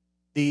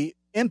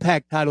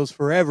Impact titles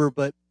forever,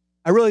 but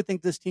I really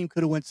think this team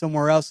could have went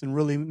somewhere else and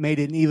really made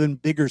an even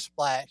bigger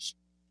splash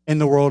in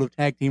the world of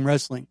tag team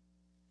wrestling.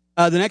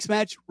 The next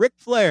match, Ric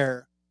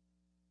Flair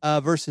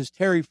versus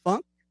Terry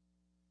Funk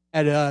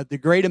at the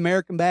Great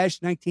American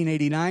Bash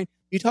 1989.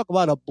 You talk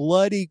about a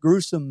bloody,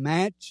 gruesome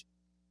match.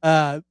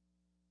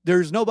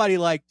 There's nobody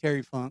like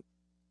Terry Funk,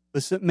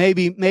 but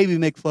maybe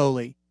Mick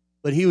Foley,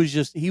 but he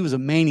was a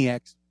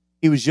maniac.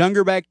 He was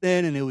younger back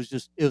then, and it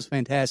was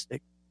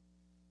fantastic.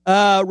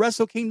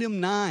 Wrestle Kingdom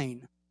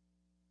 9,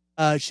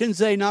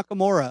 Shinsuke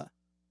Nakamura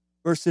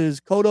versus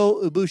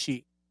Kota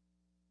Ibushi.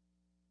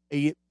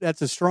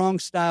 That's a strong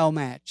style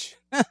match.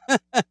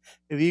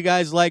 If you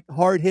guys like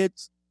hard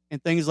hits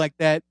and things like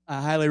that,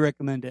 I highly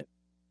recommend it.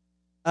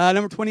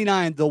 Number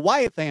 29, the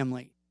Wyatt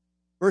family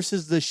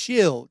versus the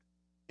Shield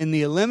in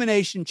the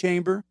Elimination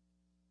Chamber,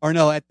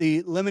 at the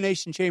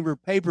Elimination Chamber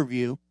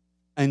pay-per-view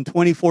in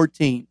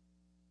 2014.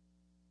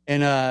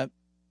 And, do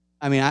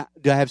I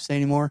have to say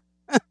any more?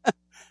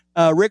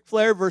 Ric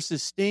Flair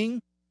versus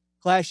Sting,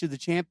 Clash of the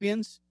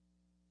Champions.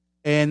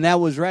 And that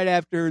was right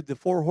after the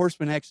Four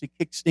Horsemen actually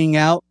kicked Sting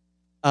out.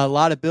 A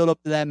lot of build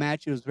up to that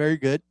match. It was very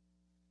good.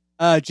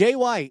 Jay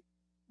White,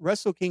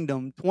 Wrestle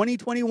Kingdom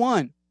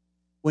 2021,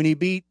 when he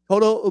beat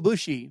Kota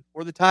Ibushi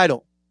for the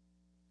title.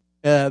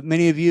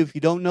 Many of you, if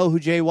you don't know who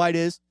Jay White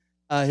is,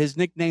 his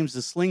nickname's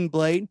the Sling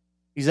Blade.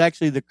 He's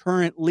actually the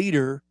current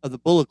leader of the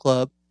Bullet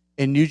Club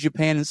in New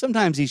Japan, and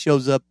sometimes he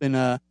shows up in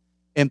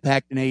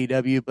Impact and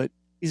AEW, but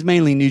he's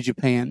mainly New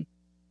Japan.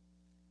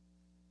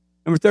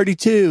 Number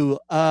 32,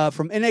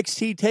 from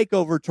NXT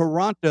TakeOver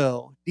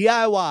Toronto,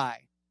 DIY,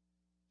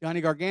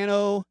 Johnny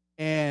Gargano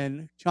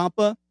and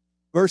Ciampa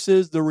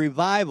versus The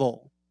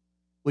Revival,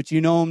 which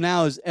you know him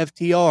now as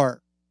FTR.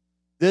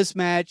 This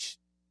match,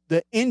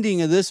 the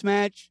ending of this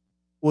match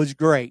was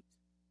great.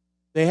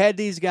 They had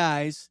these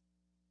guys,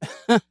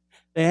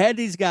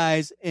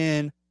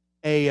 in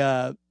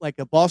a like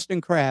a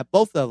Boston Crab,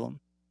 both of them,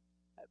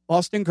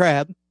 Boston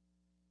Crab,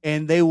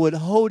 and they would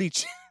hold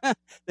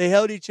they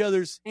held each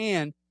other's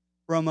hand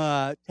from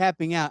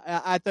tapping out.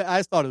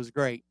 I thought it was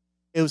great.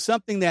 It was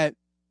something that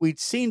we'd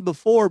seen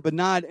before, but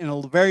not in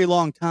a very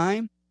long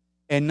time,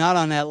 and not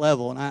on that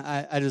level. And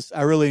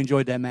I really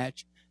enjoyed that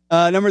match.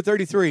 Number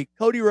 33,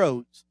 Cody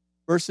Rhodes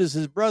versus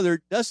his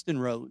brother Dustin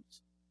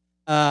Rhodes.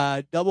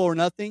 Double or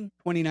Nothing,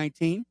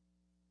 2019.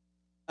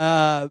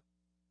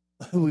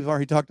 We've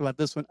already talked about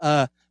this one.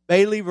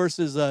 Bayley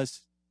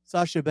versus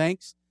Sasha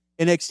Banks,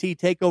 NXT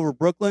TakeOver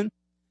Brooklyn.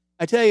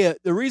 I tell you,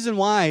 the reason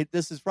why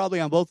this is probably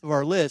on both of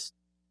our lists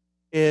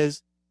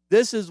is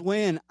this is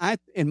when,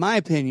 in my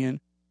opinion,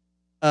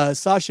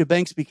 Sasha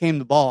Banks became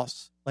the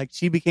boss. Like,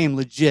 she became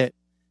legit.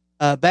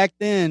 Back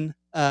then,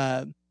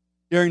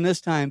 during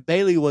this time,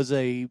 Bayley was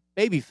a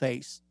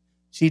babyface.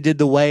 She did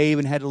the wave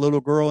and had a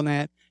little girl in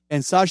that.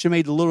 And Sasha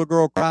made the little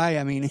girl cry.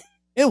 I mean,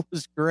 it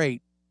was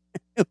great.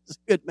 It was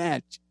a good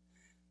match.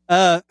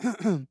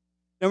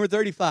 Number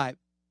 35,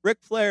 Ric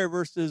Flair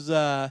versus,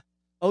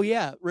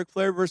 Ric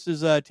Flair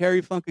versus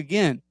Terry Funk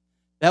again.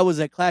 That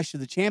was at Clash of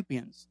the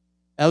Champions.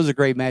 That was a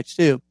great match,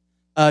 too.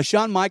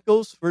 Shawn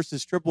Michaels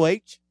versus Triple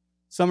H,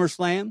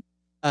 SummerSlam,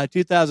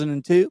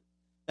 2002.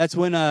 That's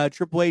when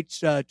Triple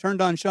H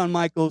turned on Shawn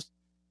Michaels,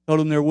 told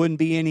him there wouldn't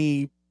be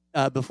any,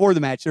 before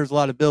the match, there was a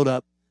lot of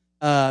buildup.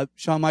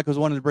 Shawn Michaels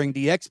wanted to bring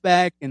DX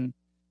back, and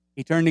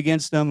he turned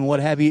against them and what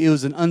have you. It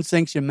was an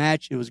unsanctioned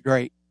match. It was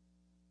great.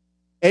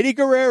 Eddie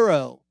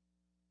Guerrero,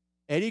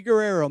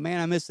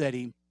 man, I miss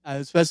Eddie,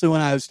 especially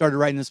when I started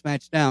writing this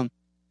match down,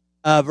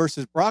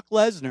 versus Brock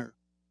Lesnar,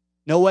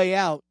 No Way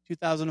Out,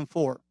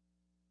 2004.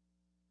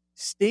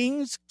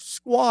 Sting's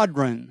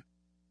Squadron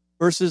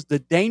versus the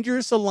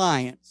Dangerous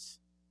Alliance,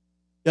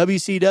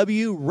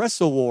 WCW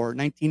Wrestle War,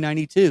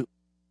 1992.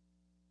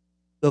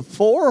 The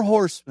Four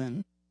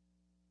Horsemen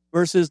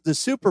versus the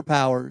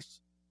Superpowers,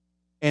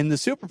 and the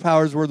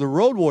Superpowers were the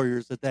Road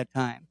Warriors at that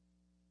time.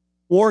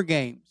 War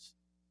Games,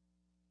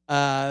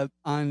 in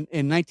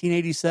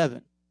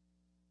 1987.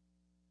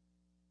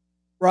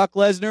 Brock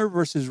Lesnar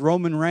versus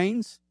Roman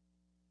Reigns.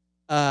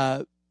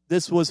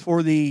 This was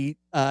for the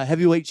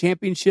heavyweight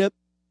championship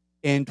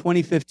in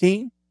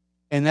 2015,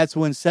 and that's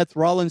when Seth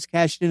Rollins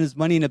cashed in his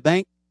Money in the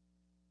Bank.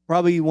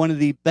 Probably one of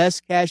the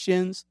best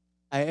cash-ins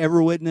I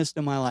ever witnessed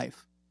in my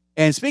life.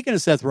 And speaking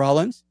of Seth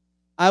Rollins,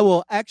 I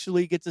will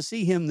actually get to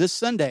see him this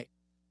Sunday.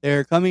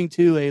 They're coming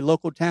to a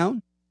local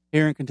town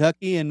here in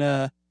Kentucky,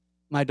 and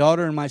my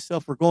daughter and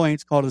myself are going.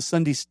 It's called a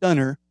Sunday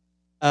Stunner.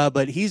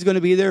 But he's going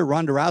to be there.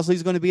 Ronda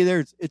Rousey's going to be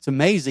there. It's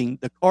amazing,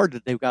 the card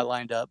that they've got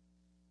lined up.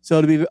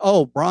 So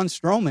Braun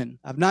Strowman.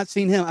 I've not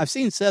seen him. I've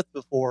seen Seth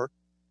before.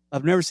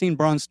 I've never seen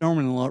Braun Strowman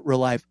in real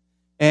life.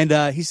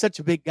 And he's such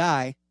a big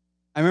guy.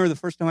 I remember the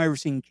first time I ever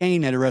seen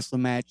Kane at a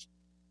wrestling match.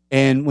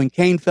 And when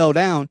Kane fell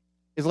down,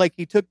 it's like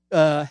he took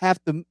half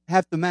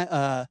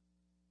the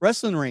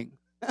wrestling ring.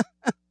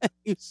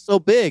 He's so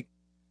big.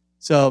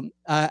 So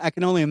I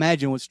can only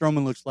imagine what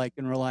Strowman looks like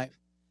in real life.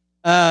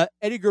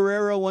 Eddie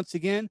Guerrero, once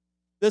again.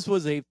 This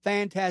was a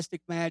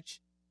fantastic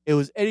match. It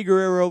was Eddie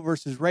Guerrero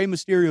versus Rey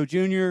Mysterio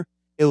Jr.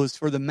 It was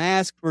for the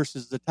mask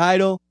versus the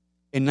title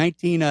in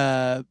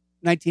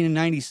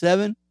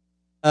 1997.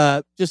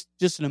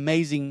 Just an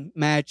amazing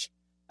match.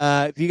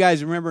 If you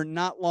guys remember,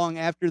 not long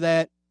after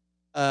that,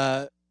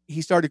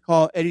 Eddie started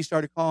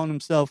calling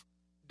himself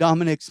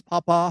Dominic's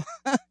Papa,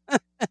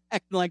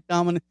 acting like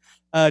Dominic.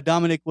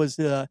 Dominic was,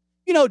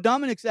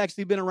 Dominic's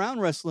actually been around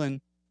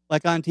wrestling,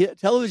 like on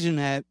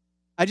television.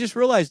 I just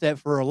realized that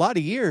for a lot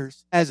of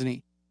years, hasn't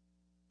he?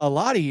 A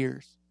lot of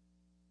years.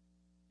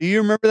 Do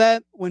you remember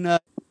that when?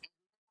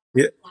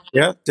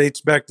 Yeah,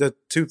 dates back to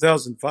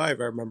 2005.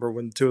 I remember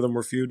when the two of them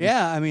were feuding.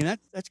 Yeah, I mean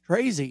that's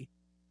crazy.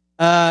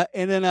 And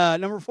then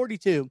number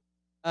 42,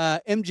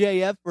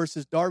 MJF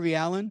versus Darby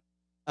Allin.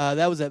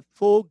 That was at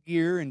Full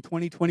Gear in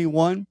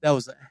 2021. That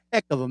was a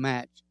heck of a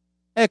match.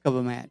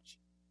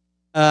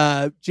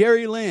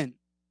 Jerry Lynn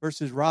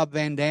versus Rob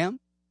Van Dam.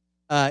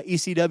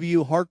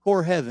 ECW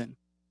Hardcore Heaven,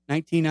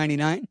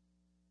 1999.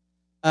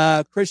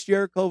 Chris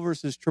Jericho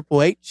versus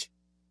Triple H.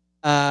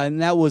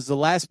 And that was the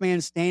last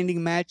man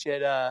standing match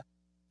at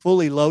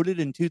Fully Loaded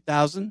in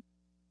 2000.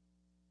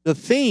 The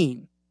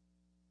Fiend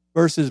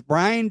versus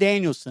Bryan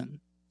Danielson,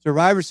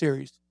 Survivor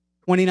Series,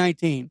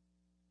 2019.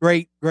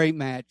 Great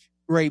match.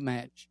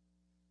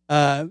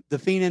 The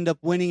Fiend ended up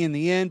winning in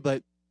the end,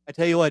 but I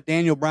tell you what,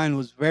 Daniel Bryan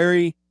was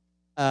very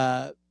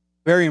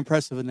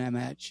impressive in that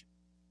match.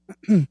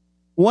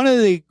 One of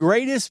the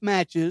greatest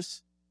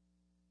matches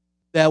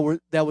that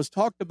was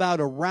talked about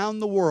around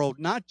the world,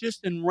 not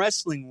just in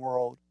wrestling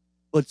world,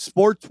 but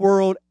sports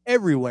world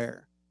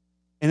everywhere.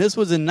 And this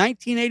was in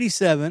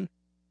 1987,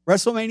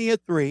 WrestleMania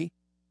 3.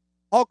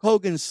 Hulk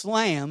Hogan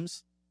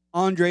slams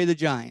Andre the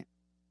Giant.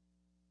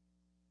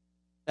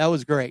 That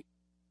was great.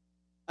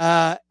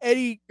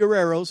 Eddie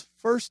Guerrero's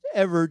first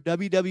ever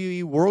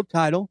WWE World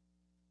Title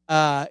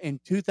in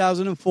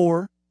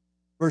 2004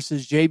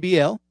 versus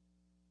JBL.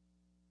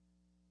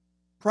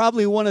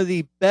 Probably one of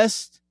the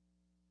best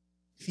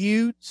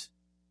feuds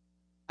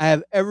I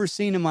have ever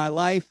seen in my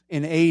life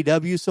in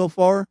AEW so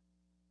far.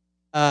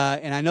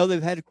 And I know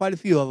they've had quite a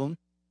few of them,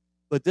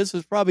 but this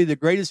was probably the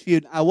greatest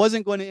feud. I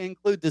wasn't going to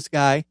include this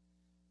guy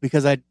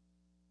because I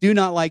do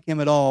not like him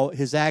at all,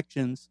 his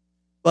actions,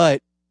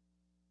 but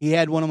he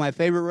had one of my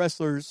favorite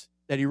wrestlers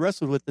that he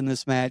wrestled with in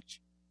this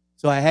match,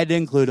 so I had to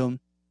include him,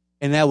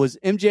 and that was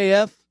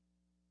MJF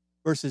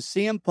versus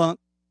CM Punk,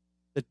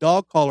 the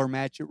dog collar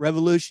match at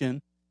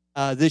Revolution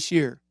this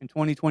year in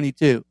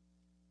 2022.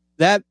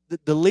 The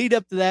lead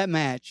up to that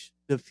match,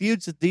 the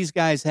feuds that these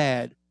guys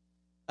had,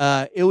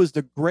 it was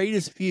the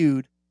greatest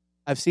feud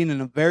I've seen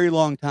in a very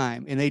long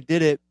time, and they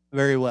did it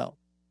very well.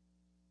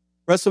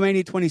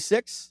 WrestleMania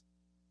 26,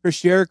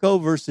 Chris Jericho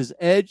versus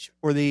Edge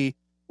for the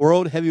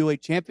World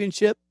Heavyweight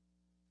Championship.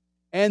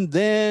 And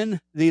then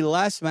the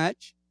last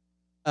match,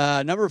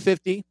 number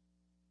 50,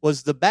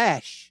 was The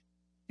Bash,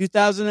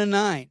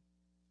 2009.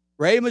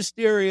 Rey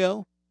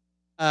Mysterio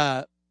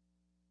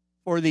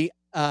for the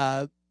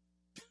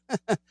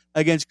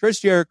against Chris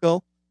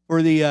Jericho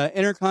for the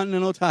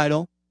Intercontinental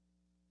title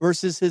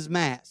versus his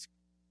mask.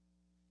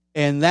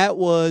 And that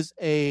was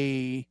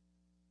a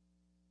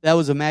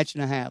match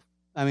and a half.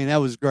 I mean, that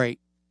was great.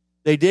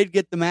 They did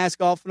get the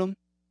mask off of him,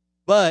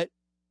 but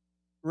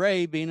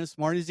Ray, being as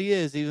smart as he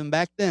is, even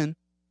back then,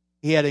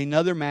 he had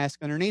another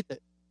mask underneath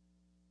it.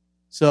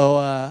 So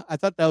I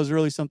thought that was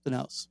really something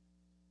else.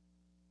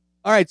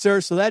 All right, sir.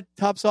 So that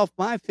tops off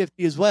my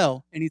 50 as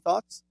well. Any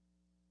thoughts?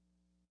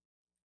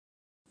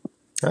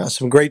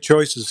 Some great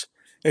choices.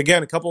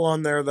 Again, a couple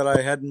on there that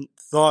I hadn't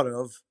thought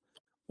of,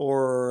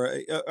 or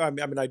I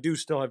mean, I do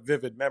still have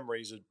vivid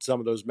memories of some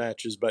of those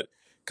matches, but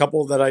a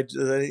couple that I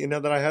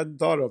hadn't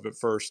thought of at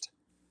first.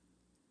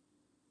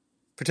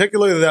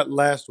 Particularly that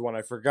last one,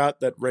 I forgot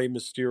that Rey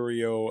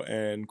Mysterio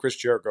and Chris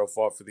Jericho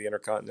fought for the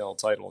Intercontinental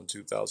title in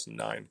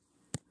 2009.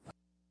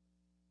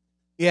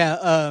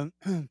 Yeah,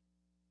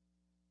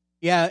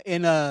 yeah,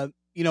 and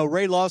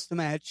Ray lost the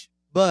match,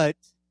 but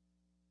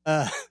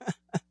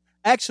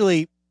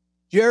actually,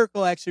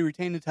 Jericho actually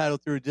retained the title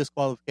through a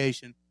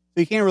disqualification,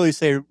 so you can't really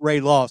say Ray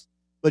lost.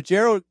 But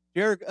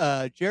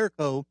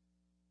Jericho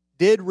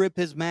did rip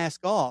his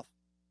mask off.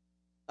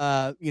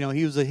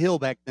 He was a heel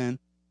back then.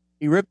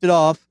 He ripped it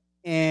off,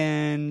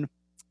 and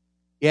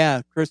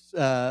yeah, Chris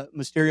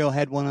Mysterio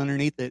had one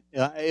underneath it.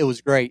 It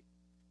was great.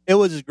 It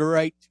was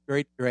great.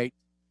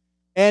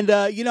 And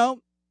I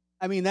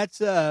mean that's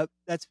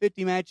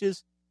 50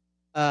 matches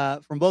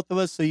from both of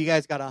us. So you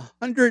guys got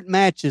 100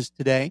 matches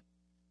today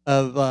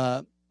of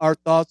our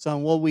thoughts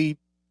on what we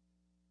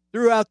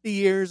throughout the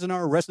years and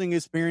our wrestling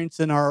experience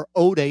in our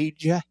old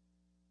age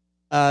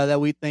that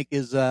we think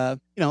is the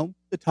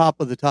top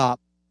of the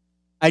top.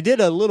 I did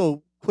a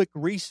little quick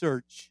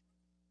research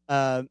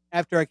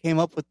after I came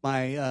up with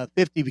my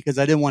 50 because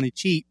I didn't want to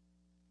cheat,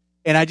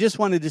 and I just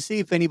wanted to see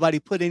if anybody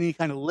put any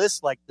kind of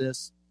list like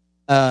this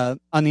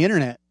on the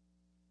internet.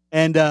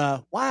 And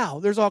wow,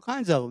 there's all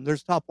kinds of them.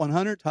 There's top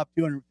 100, top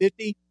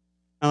 250.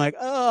 I'm like,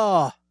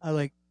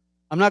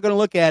 I'm not going to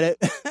look at it.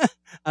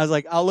 I was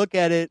like, I'll look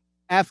at it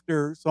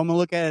after. So I'm going to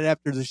look at it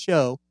after the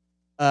show,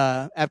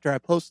 after I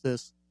post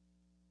this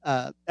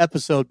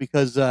episode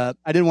because I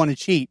didn't want to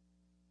cheat.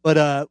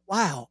 But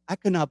wow, I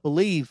could not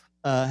believe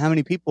how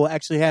many people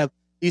actually have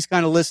these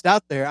kind of lists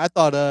out there. I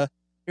thought,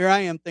 here I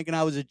am thinking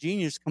I was a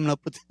genius coming up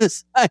with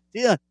this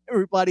idea.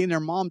 Everybody and their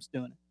mom's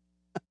doing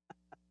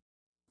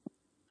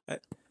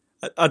it.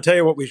 I'll tell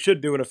you what we should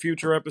do in a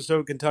future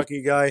episode,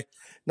 Kentucky Guy.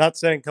 Not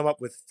saying come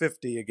up with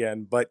 50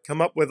 again, but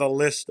come up with a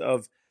list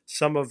of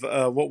some of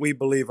what we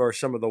believe are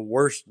some of the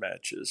worst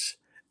matches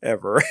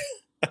ever.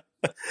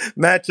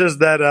 Matches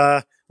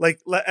that,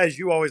 as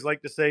you always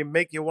like to say,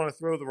 make you want to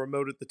throw the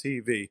remote at the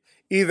TV.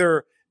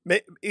 Either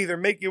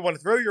make you want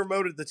to throw your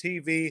remote at the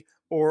TV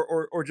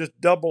or just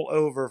double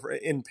over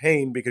in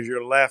pain because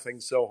you're laughing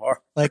so hard.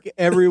 Like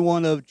every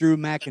one of Drew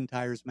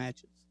McIntyre's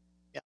matches.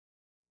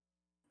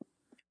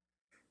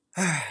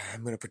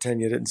 I'm going to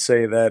pretend you didn't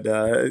say that.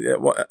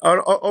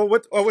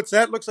 What's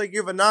that? Looks like you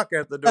have a knock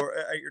at the door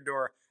at your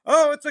door.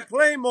 Oh, it's a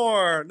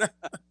Claymore.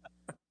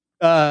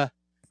 Yeah,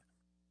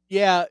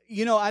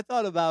 I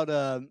thought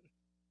about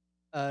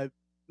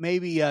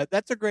maybe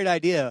that's a great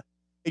idea.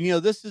 And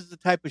this is the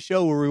type of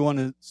show where we want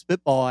to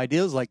spitball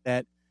ideas like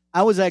that.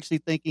 I was actually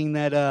thinking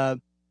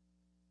that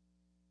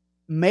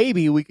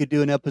maybe we could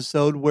do an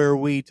episode where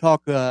we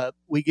talk.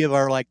 We give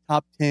our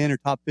top 10 or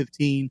top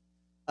 15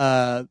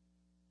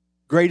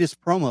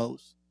 greatest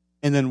promos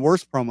and then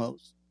worst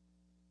promos.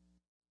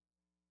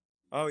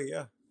 Oh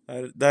yeah,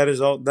 that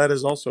is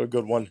also a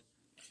good one.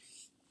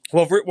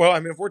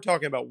 If we're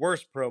talking about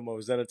worst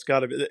promos, then it's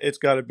got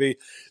to be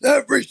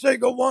every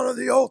single one of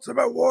the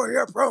Ultimate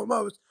Warrior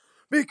promos,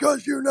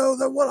 because you know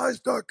that when I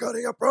start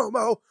cutting a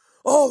promo,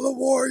 all the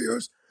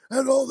warriors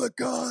and all the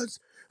gods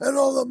and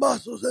all the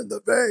muscles in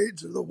the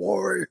veins of the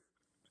warrior.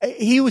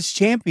 He was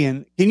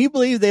champion. Can you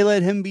believe they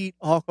let him beat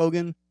Hulk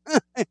Hogan?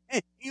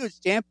 He was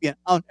champion.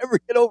 I'll never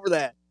get over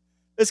that.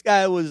 This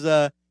guy was,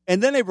 and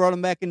then they brought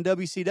him back in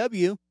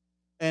WCW,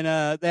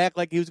 and they act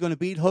like he was going to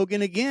beat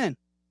Hogan again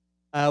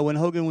when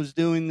Hogan was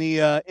doing the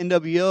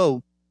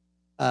NWO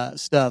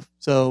stuff.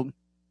 So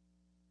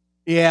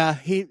yeah,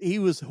 he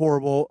was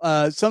horrible.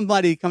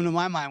 Somebody come to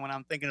my mind when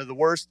I'm thinking of the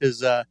worst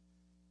is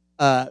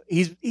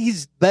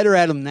he's better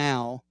at him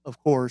now, of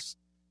course,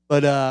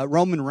 but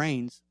Roman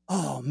Reigns.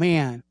 Oh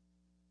man,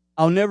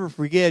 I'll never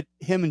forget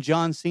him and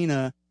John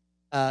Cena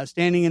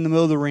standing in the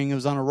middle of the ring. It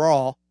was on a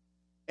Raw,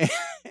 and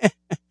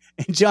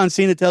John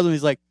Cena tells him,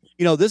 he's like,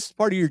 this is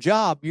part of your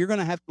job. You're going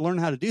to have to learn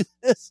how to do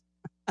this.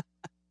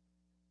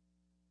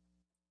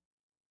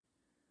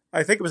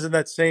 I think it was in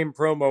that same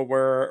promo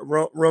where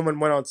Roman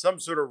went on some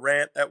sort of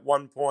rant at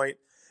one point,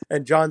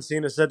 and John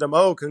Cena said to him,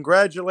 "Oh,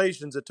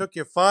 congratulations! It took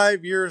you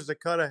 5 years to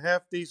cut a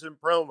half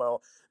decent promo.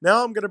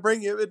 Now I'm going to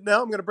bring you.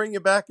 Now I'm going to bring you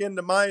back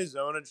into my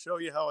zone and show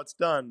you how it's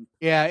done."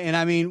 Yeah, and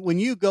I mean, when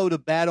you go to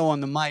battle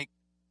on the mic,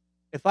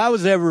 if I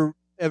was ever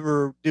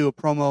do a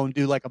promo and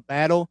do like a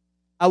battle,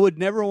 I would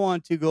never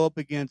want to go up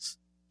against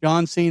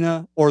John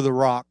Cena or The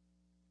Rock.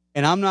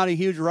 And I'm not a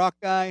huge Rock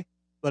guy,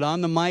 but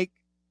on the mic,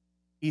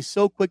 he's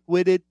so quick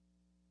witted.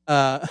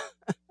 Uh,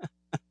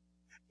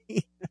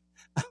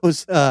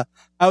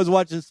 I was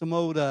watching some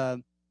old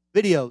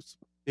videos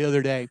the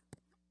other day,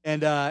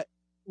 and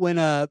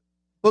when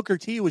Booker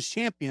T was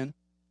champion,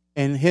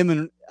 and him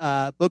and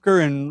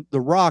Booker and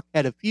The Rock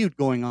had a feud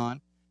going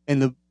on,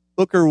 and the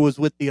Booker was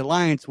with the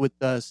alliance with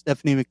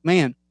Stephanie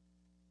McMahon.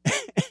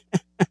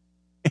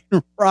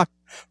 And Rock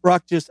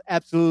just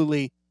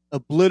absolutely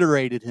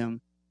obliterated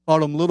him,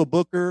 called him Little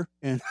Booker,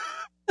 and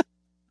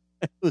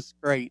it was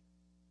great.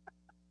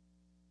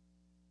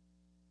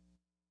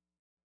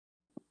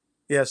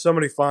 Yeah, so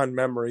many fond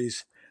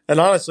memories. And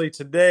honestly,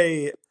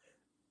 today,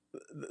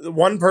 the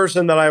one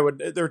person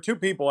that there are two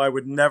people I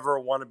would never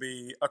want to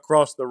be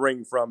across the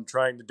ring from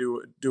trying to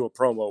do a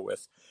promo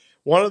with.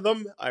 One of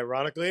them,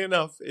 ironically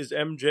enough, is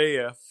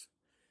MJF,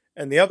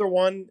 and the other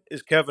one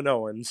is Kevin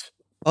Owens.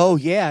 Oh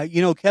yeah,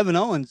 Kevin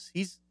Owens.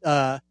 He's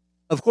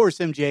of course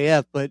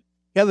MJF, but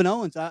Kevin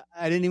Owens. I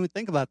didn't even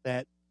think about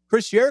that.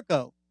 Chris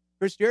Jericho,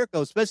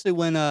 especially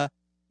when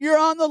you're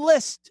on the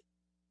list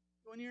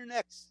when you're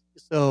next.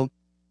 So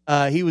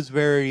he was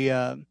very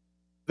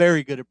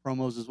good at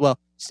promos as well.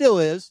 Still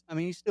is. I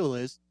mean, he still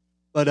is,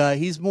 but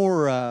he's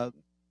more.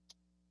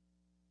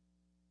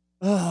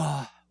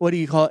 What do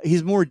you call it?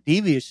 He's more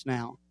devious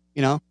now.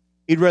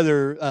 He'd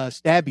rather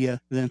stab you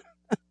than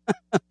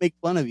make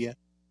fun of you.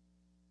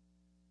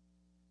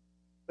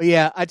 But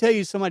yeah, I tell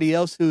you somebody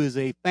else who is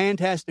a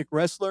fantastic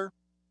wrestler.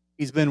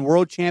 He's been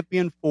world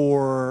champion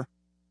for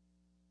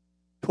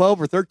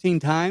 12 or 13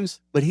 times,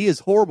 but he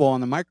is horrible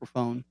on the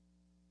microphone.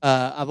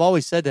 I've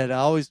always said that. I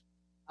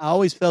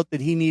always felt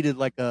that he needed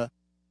like a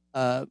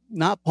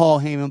not Paul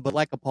Heyman, but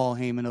like a Paul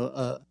Heyman,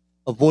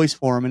 a voice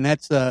for him, and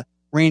that's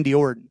Randy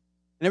Orton.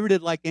 I never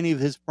did like any of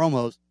his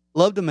promos.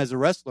 Loved him as a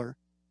wrestler,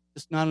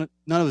 just none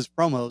of his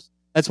promos.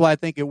 That's why I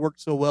think it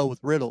worked so well with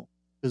Riddle,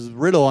 because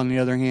Riddle, on the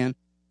other hand,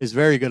 is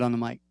very good on the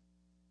mic.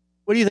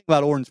 What do you think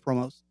about Orton's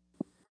promos?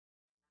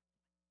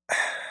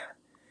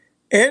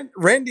 And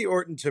Randy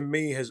Orton, to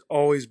me, has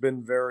always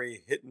been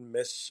very hit and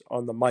miss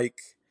on the mic.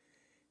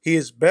 He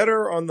is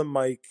better on the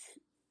mic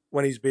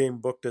when he's being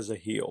booked as a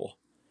heel,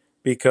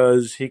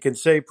 because he can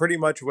say pretty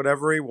much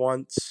whatever he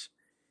wants.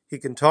 He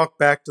can talk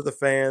back to the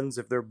fans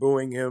if they're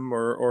booing him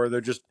or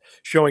they're just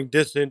showing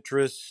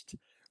disinterest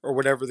or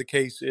whatever the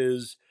case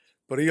is.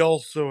 But he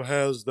also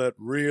has that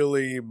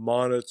really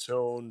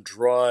monotone,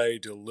 dry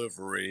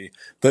delivery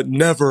that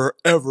never,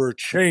 ever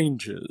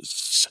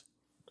changes.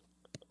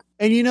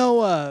 And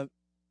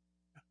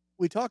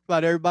we talked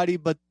about everybody,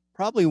 but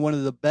probably one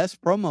of the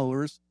best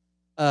promoters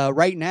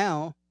right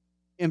now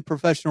in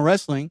professional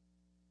wrestling,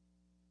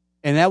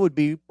 and that would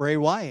be Bray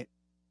Wyatt.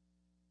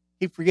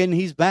 Keep forgetting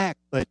he's back,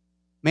 but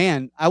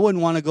man, I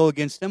wouldn't want to go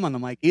against him on the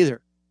mic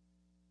either.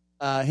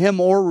 Him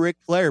or Ric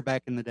Flair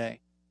back in the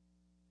day.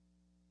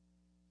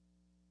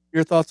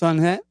 Your thoughts on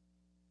that?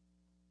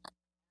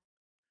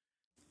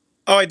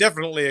 Oh, I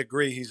definitely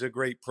agree. He's a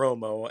great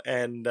promo,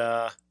 and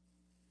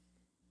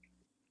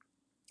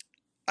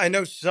I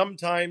know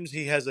sometimes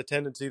he has a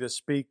tendency to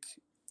speak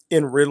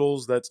in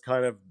riddles. That's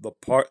kind of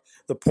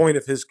the point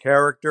of his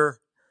character.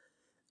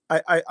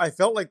 I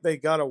felt like they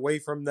got away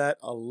from that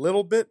a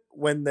little bit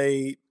when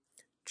they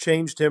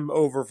changed him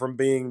over from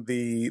being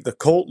the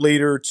cult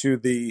leader to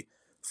the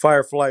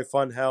Firefly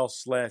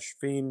Funhouse /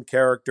 Fiend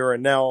character,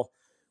 and now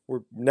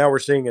we're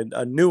seeing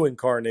a new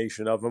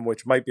incarnation of him,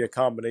 which might be a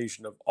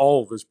combination of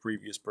all of his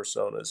previous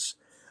personas.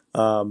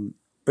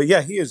 But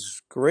yeah, he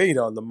is great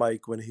on the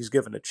mic when he's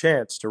given a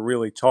chance to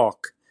really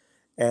talk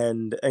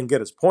and get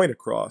his point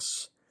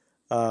across.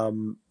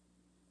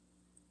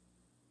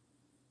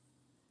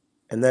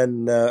 And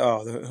then,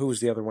 who was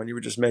the other one you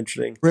were just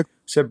mentioning? Rick.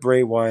 Said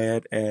Bray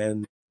Wyatt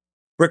and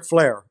Ric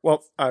Flair.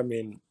 Well, I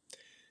mean,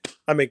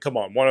 come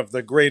on, one of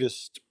the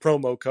greatest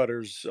promo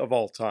cutters of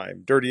all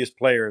time, dirtiest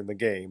player in the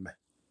game.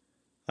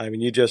 I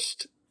mean, you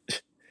just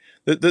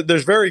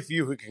there's very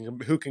few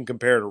who can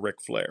compare to Ric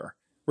Flair.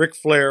 Ric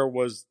Flair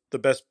was the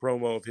best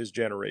promo of his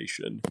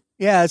generation.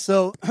 Yeah.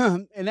 So,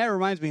 and that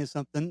reminds me of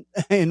something,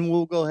 and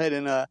we'll go ahead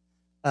and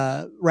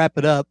wrap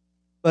it up.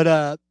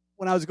 But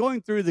when I was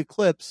going through the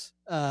clips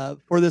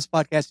for this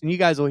podcast, and you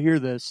guys will hear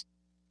this,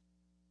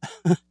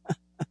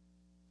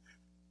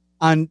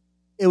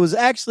 it was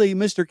actually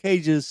Mr.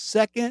 Cage's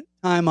second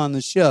time on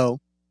the show,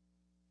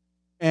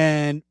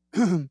 and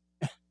and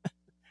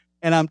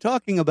I'm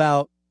talking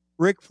about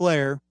Ric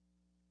Flair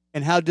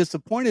and how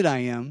disappointed I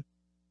am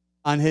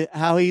on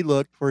how he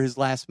looked for his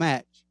last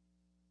match.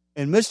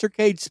 And Mr.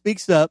 Cage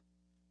speaks up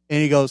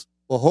and he goes,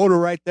 "Well, hold her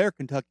right there,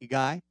 Kentucky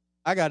guy.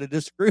 I got to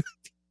disagree with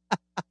you."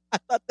 I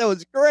thought that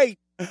was great.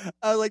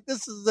 I was like,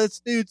 this is this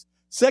dude's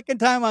second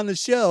time on the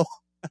show.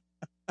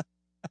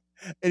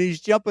 And he's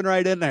jumping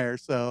right in there.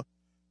 So,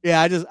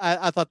 yeah,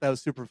 I thought that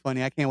was super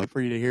funny. I can't wait for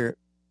you to hear it.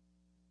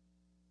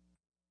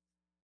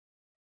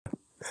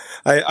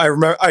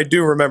 I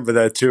do remember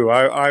that too.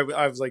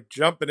 I was like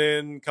jumping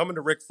in, coming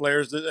to Ric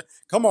Flair's.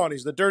 Come on,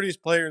 he's the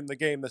dirtiest player in the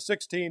game, the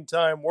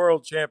 16-time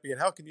world champion.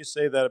 How can you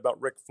say that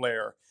about Ric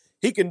Flair?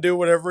 He can do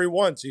whatever he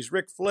wants. He's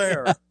Ric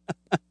Flair.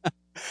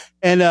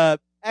 And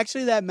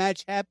actually, that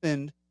match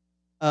happened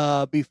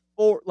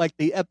before, like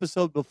the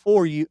episode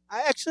before you.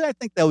 I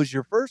think that was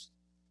your first.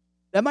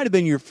 That might have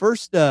been your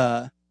first.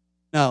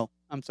 No,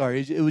 I'm sorry.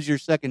 It was your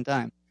second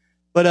time.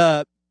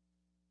 But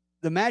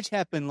the match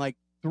happened like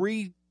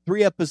three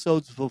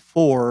episodes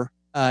before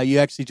you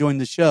actually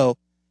joined the show.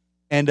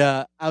 And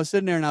I was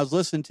sitting there and I was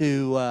listening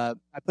to,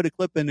 I put a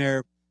clip in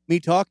there, me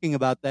talking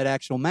about that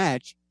actual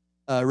match,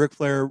 Ric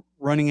Flair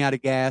running out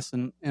of gas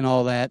and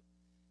all that.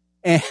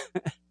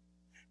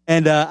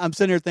 And I'm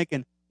sitting there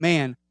thinking,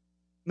 man,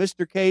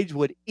 Mr. Cage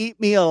would eat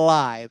me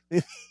alive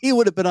if he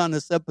would have been on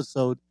this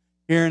episode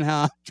hearing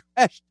how I'm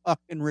trash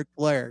talking Ric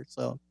Flair.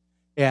 So,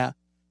 yeah.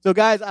 So,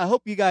 guys, I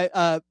hope you guys,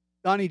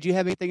 Donnie, do you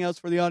have anything else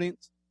for the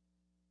audience?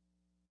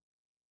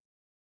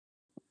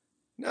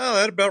 No,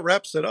 that about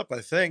wraps it up,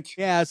 I think.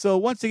 Yeah. So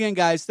once again,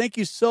 guys, thank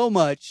you so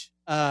much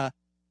for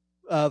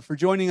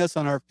joining us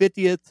on our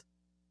 50th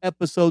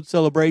episode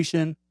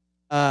celebration.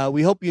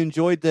 We hope you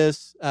enjoyed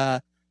this.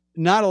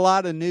 Not a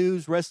lot of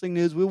news, wrestling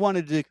news. We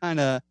wanted to kind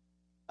of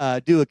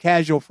do a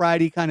casual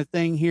Friday kind of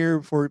thing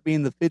here for it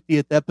being the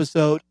 50th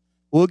episode.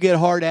 We'll get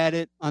hard at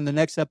it on the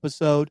next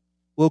episode.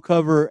 We'll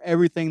cover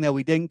everything that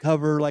we didn't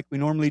cover like we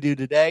normally do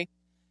today.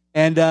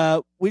 And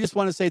we just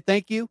want to say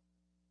thank you.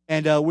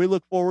 And we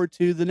look forward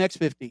to the next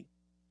 50.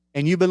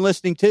 And you've been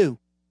listening to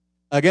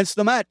Against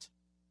the Mat,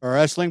 a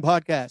wrestling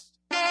podcast.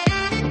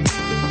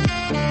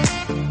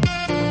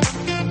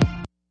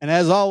 And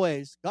as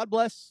always, God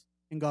bless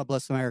and God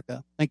bless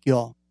America. Thank you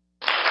all.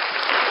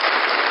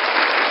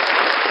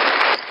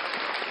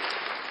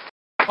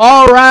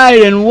 All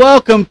right, and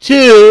welcome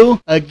to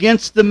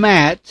Against the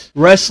Mat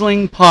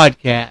Wrestling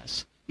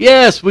Podcast.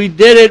 Yes, we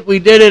did it. We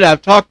did it.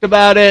 I've talked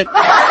about it.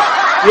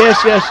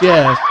 Yes.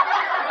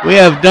 We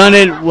have done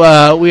it.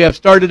 We have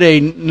started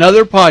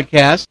another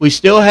podcast. We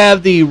still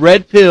have the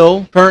Red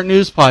Pill Current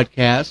News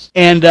podcast.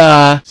 And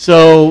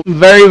so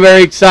very,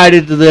 very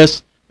excited to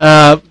this.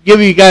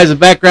 Give you guys a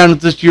background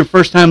if this is your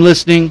first time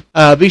listening.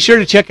 Be sure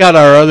to check out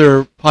our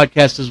other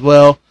podcast as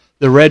well,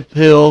 the Red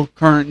Pill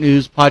Current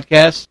News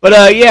podcast.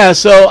 But yeah,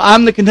 so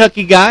I'm the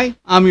Kentucky guy.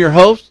 I'm your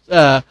host.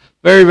 Very,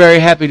 very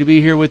happy to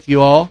be here with you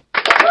all.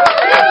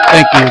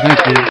 Thank you.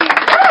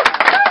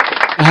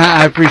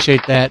 I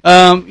appreciate that.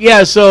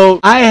 Yeah,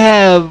 so I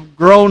have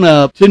grown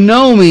up to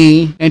know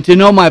me and to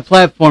know my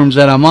platforms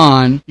that I'm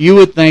on. You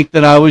would think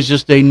that I was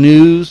just a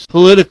news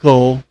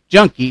political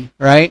junkie,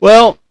 right?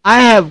 Well,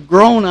 I have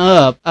grown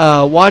up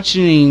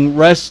watching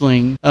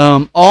wrestling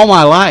all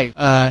my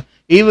life.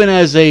 Even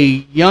as a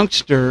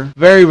youngster,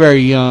 very, very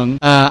young,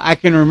 I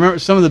can remember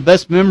some of the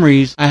best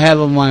memories I have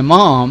of my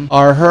mom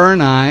are her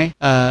and I.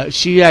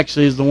 She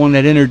actually is the one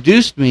that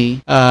introduced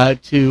me to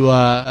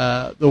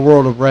the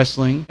world of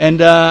wrestling. And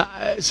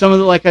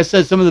like I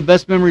said, some of the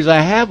best memories I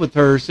have with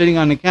her sitting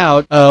on the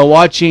couch,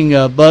 watching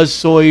Buzz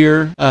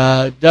Sawyer,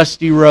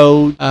 Dusty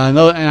Rhodes, and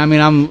I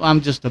mean,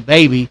 I'm just a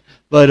baby.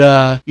 But,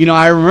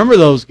 I remember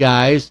those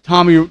guys,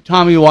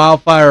 Tommy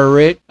Wildfire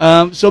Rick.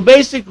 So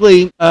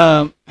basically,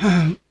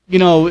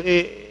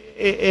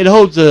 it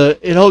holds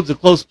a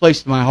close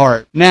place to my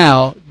heart.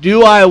 Now,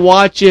 do I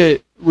watch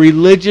it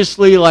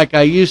religiously like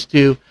I used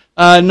to?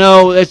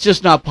 No, that's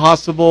just not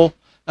possible.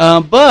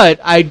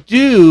 But I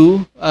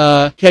do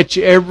catch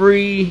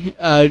every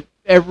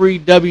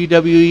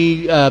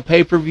WWE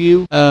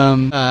pay-per-view.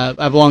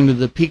 I belong to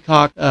the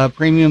Peacock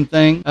premium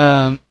thing.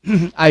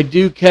 I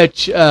do try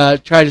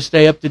to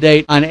stay up to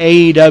date on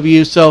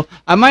AEW. So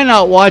I might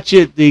not watch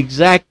it the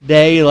exact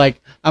day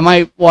like I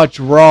might watch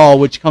Raw,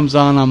 which comes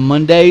on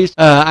Mondays.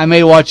 I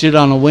may watch it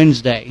on a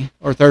Wednesday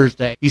or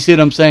Thursday. You see what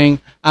I'm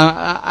saying?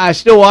 I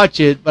still watch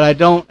it, but I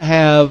don't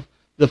have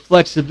the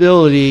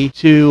flexibility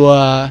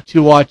to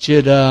watch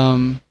it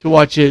when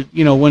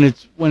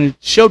it's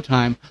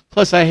showtime.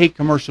 Plus, I hate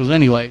commercials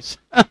anyways.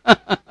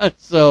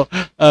 So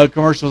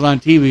commercials on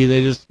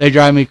TV, they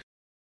drive me.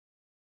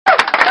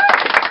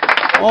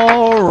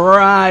 All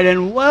right,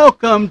 and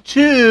welcome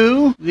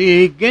to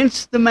the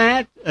Against the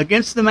Mat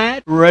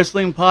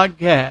Wrestling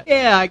Podcast.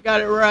 Yeah, I got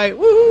it right.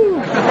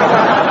 Woo!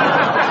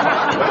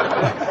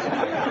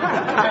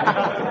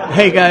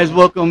 Hey guys,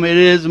 welcome. It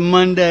is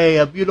Monday,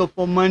 a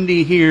beautiful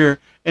Monday here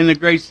in the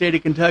great state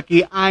of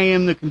Kentucky. I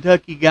am the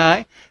Kentucky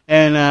guy,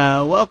 and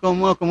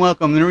welcome.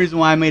 And the reason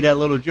why I made that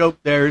little joke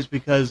there is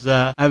because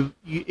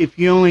if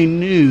you only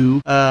knew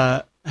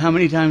how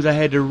many times I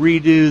had to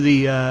redo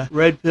the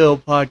Red Pill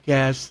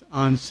podcast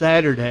on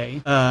Saturday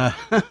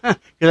because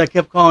I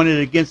kept calling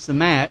it Against the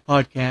Mat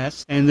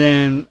podcast, and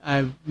then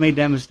I made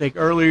that mistake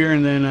earlier,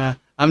 and then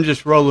I'm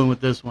just rolling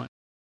with this one.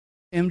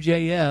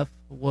 MJF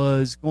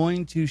was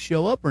going to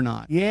show up or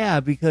not? Yeah,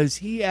 because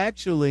he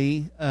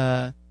actually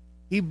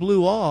he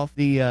blew off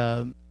the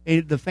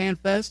Fan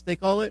Fest, they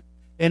call it,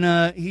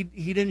 and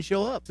he didn't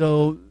show up.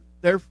 So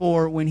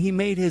therefore, when he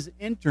made his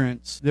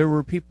entrance, there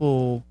were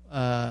people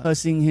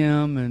cussing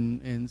him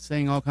and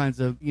saying all kinds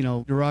of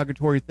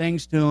derogatory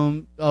things to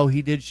him. Oh,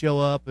 he did show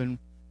up and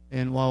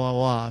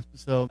wah.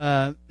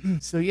 So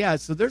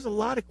so there's a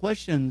lot of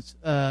questions.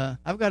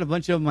 I've got a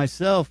bunch of them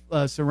myself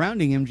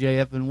surrounding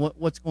MJF and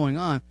what's going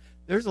on.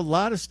 There's a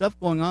lot of stuff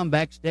going on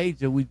backstage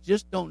that we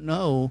just don't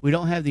know. We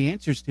don't have the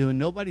answers to, and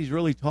nobody's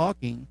really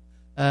talking.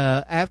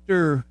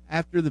 After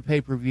the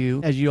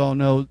pay-per-view, as you all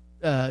know,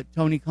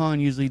 Tony Khan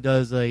usually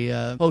does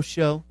a post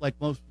show like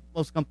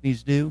most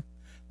companies do.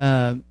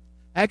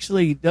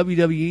 Actually,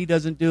 WWE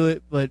doesn't do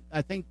it, but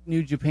I think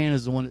New Japan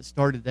is the one that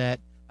started that.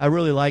 I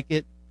really like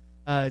it.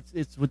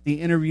 It's with the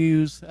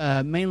interviews,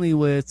 mainly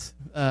with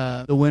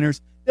the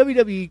winners.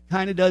 WWE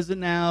kind of does it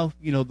now.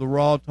 The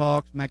Raw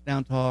talk,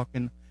 SmackDown talk,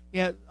 and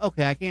yeah,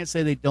 okay. I can't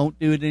say they don't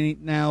do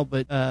it now,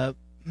 but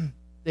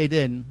they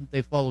didn't.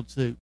 They followed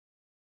suit.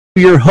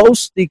 Your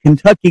host, the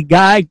Kentucky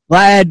guy,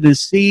 glad to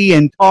see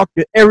and talk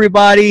to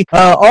everybody.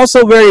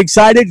 Also very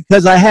excited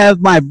because I have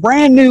my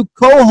brand new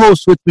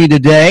co-host with me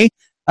today.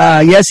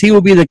 Yes, he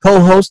will be the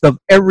co-host of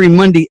every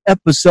Monday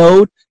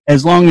episode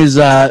as long as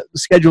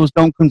schedules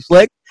don't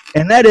conflict.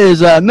 And that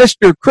is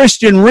Mr.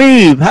 Christian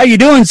Reeve. How you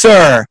doing,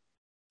 sir?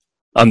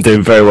 I'm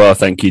doing very well,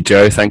 thank you,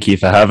 Joe. Thank you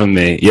for having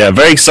me. Yeah,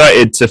 very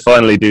excited to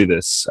finally do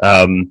this.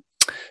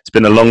 It's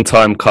been a long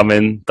time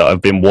coming that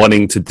I've been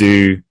wanting to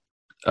do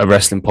a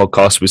wrestling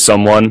podcast with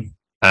someone,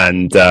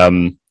 and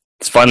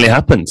it's finally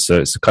happened.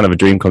 So it's kind of a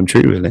dream come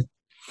true, really.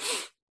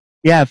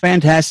 Yeah,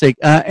 fantastic.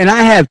 And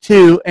I have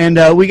too. And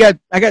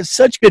I got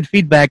such good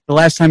feedback the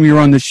last time you were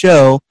on the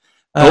show.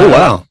 Oh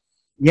wow!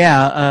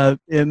 Yeah,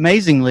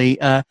 amazingly.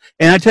 And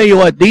I tell you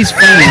what, these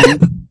fans.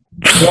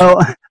 Well,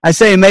 I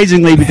say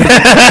amazingly because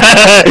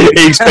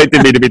he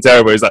expected me to be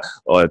terrible. He's like,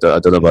 "Oh, I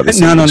don't know about this."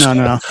 No.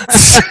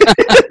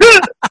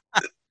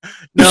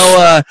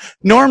 No,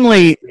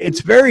 normally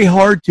it's very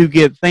hard to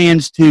get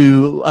fans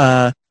to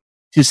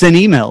send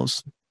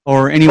emails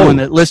or anyone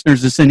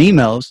listeners to send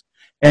emails.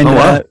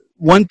 And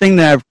one thing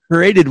that I've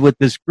created with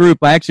this group,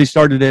 I actually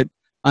started it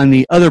on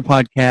the other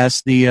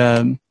podcast,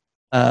 the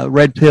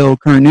Red Pill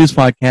Current News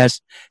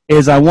podcast,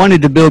 is I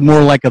wanted to build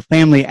more like a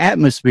family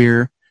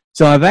atmosphere.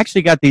 So I've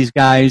actually got these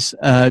guys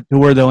to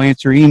where they'll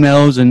answer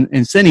emails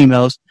and send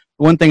emails.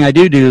 One thing I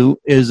do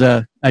is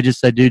I just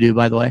said do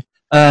by the way.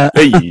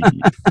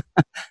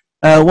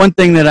 One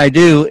thing that I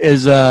do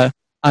is I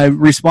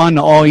respond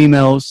to all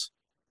emails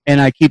and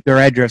I keep their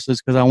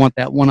addresses because I want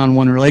that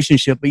one-on-one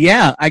relationship. But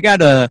yeah, I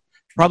got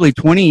probably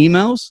 20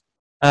 emails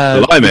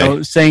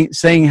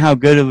saying how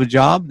good of a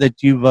job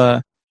that you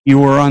were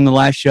on the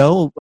last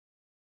show.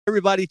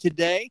 Everybody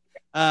today.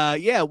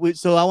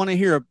 So I want to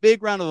hear a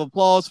big round of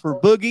applause for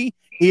Boogie.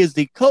 He is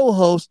the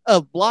co-host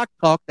of Block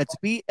Talk. That's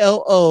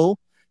BLOKKTALK.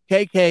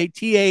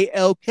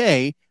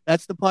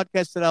 That's the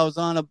podcast that I was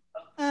on a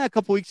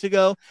couple weeks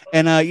ago.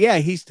 And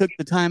he's took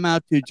the time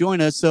out to join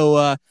us.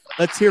 So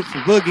let's hear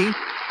from Boogie.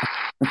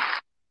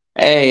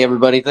 Hey,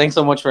 everybody. Thanks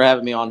so much for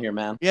having me on here,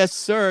 man. Yes,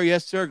 sir.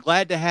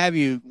 Glad to have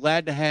you.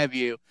 So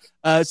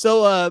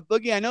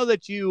Boogie, I know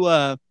that you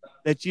are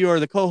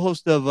the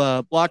co-host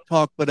of Block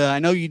Talk, but I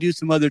know you do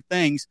some other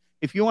things.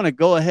 If you want to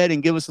go ahead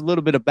and give us a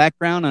little bit of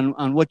background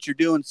on what you're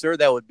doing, sir,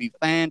 that would be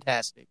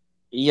fantastic.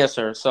 Yes,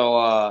 sir.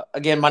 So,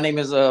 again, my name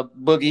is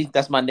Boogie.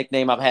 That's my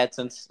nickname I've had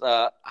since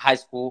high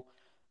school.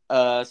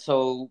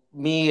 So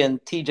me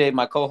and TJ,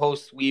 my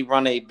co-host, we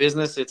run a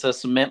business. It's a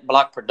Cement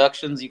Block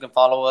Productions. You can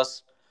follow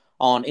us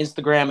on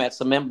Instagram at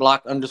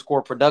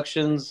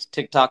cementblock_productions,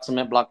 TikTok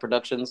Cement Block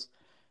Productions.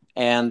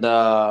 And,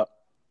 we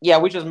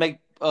just make,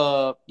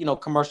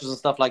 commercials and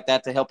stuff like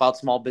that to help out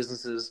small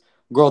businesses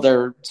grow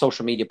their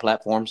social media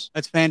platforms.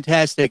 That's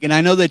fantastic. And I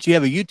know that you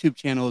have a YouTube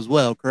channel as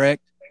well,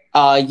 correct?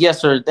 Yes,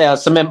 sir.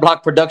 Cement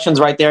Block Productions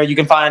right there. You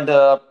can find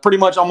pretty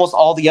much almost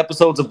all the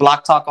episodes of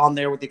Block Talk on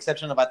there, with the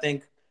exception of, I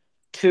think,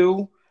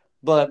 2.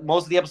 But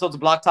most of the episodes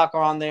of Block Talk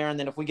are on there. And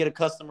then if we get a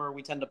customer,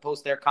 we tend to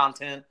post their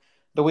content.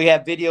 But we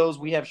have videos,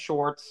 we have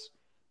shorts.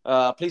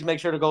 Please make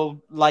sure to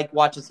go like,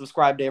 watch, and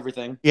subscribe to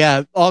everything.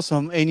 Yeah,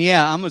 awesome. And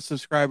yeah, I'm a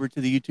subscriber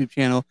to the YouTube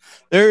channel.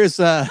 There is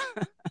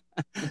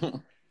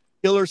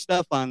killer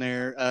stuff on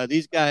there.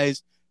 These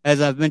guys,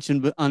 as I've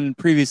mentioned on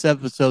previous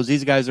episodes,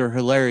 these guys are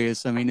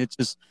hilarious. I mean, it's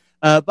just,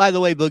 by the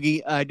way,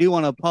 Boogie, I do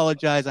want to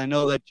apologize. I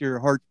know that your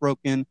heart's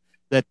broken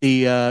that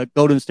the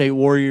Golden State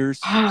Warriors,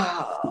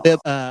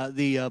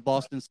 the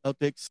Boston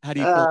Celtics. How do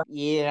you feel?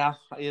 Yeah,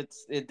 it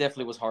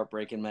definitely was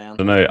heartbreaking, man. I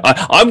don't know.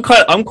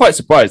 I'm quite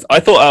surprised.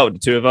 I thought out of the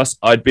two of us,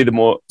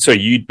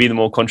 you'd be the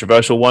more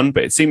controversial one,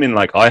 but it's seeming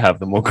like I have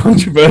the more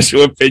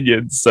controversial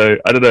opinions. So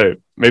I don't know.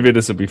 Maybe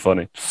this will be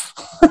funny.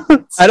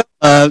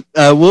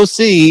 We'll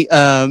see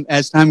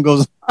as time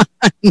goes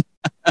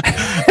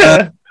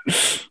on.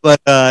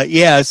 But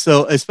yeah,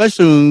 so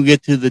especially when we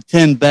get to the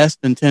 10 best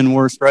and 10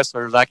 worst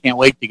wrestlers, I can't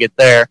wait to get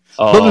there.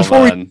 Oh, but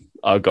before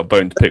I've got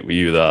bone to pick with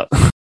you that.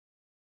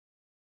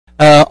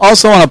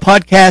 Also on a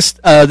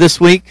podcast this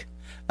week,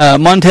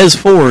 Montez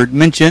Ford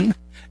mentioned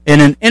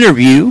in an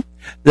interview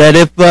that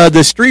if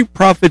the Street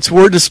Profits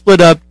were to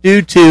split up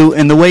due to,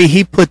 and the way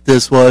he put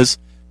this was,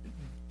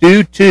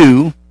 due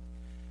to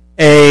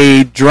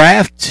a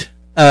draft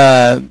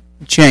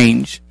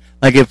change,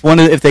 like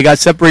if they got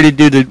separated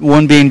due to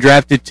one being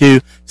drafted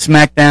to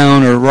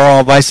SmackDown or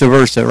Raw, vice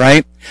versa,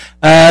 right?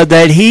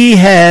 That he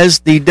has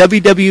the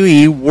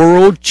WWE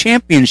World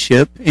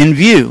Championship in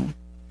view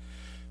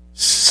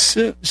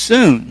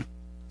soon.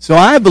 So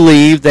I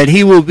believe that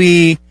he will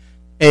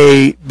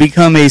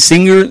become a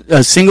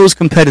singles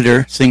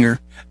competitor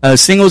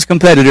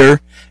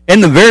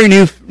in the very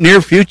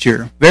near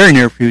future. Very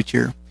near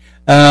future.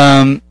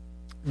 They're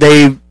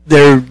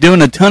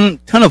doing a ton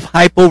of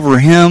hype over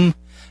him.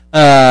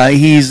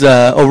 He's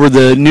over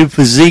the new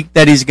physique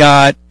that he's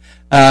got.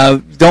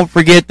 Don't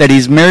forget that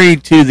he's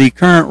married to the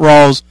current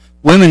Raw's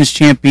Women's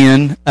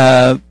Champion,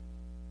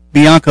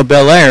 Bianca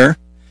Belair.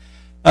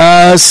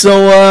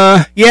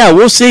 So yeah,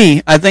 we'll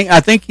see. I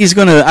think he's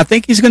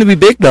gonna be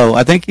big though.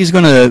 I think he's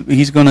gonna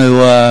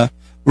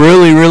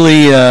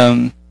really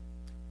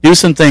do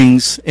some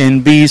things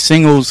and be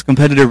singles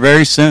competitor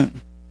very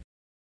soon.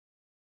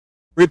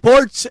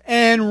 Reports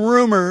and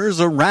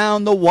rumors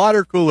around the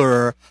water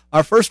cooler.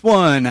 Our first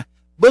one,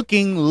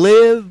 booking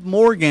Liv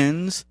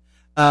Morgan's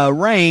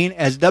reign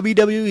as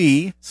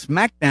WWE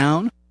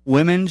SmackDown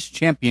Women's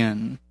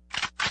Champion.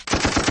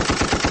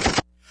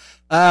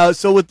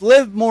 So with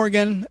Liv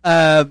Morgan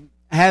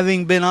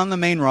having been on the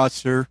main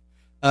roster,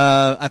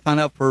 I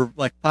found out for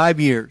like 5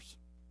 years,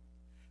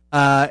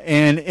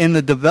 and in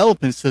the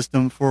development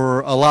system for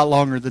a lot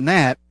longer than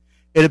that,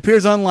 it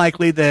appears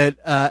unlikely that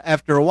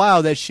after a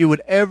while that she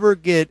would ever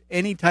get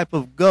any type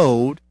of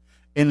gold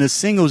in the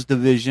singles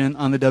division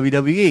on the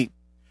WWE.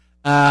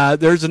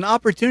 There's an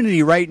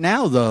opportunity right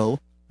now, though,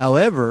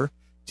 however,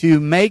 to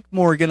make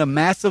Morgan a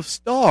massive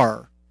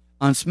star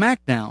on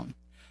SmackDown.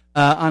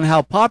 On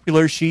how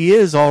popular she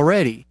is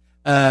already.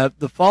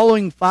 The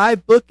following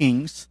 5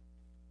 bookings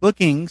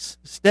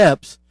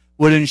steps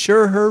would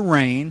ensure her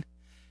reign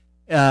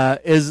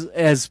is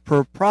as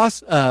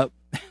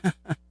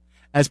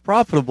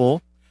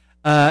profitable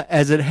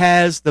as it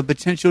has the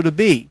potential to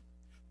be.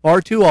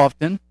 Far too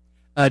often,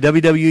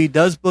 WWE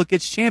does book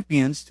its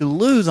champions to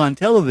lose on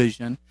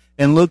television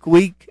and look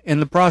weak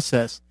in the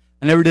process.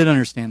 I never did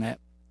understand that.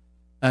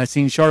 I've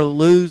seen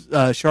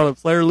Charlotte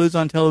Flair lose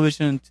on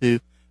television to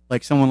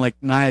like someone like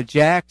Nia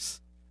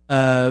Jax.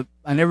 I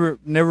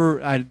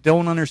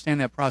don't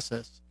understand that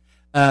process.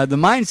 The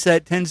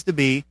mindset tends to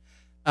be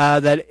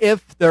that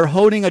if they're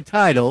holding a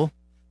title,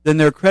 then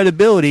their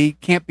credibility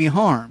can't be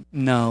harmed.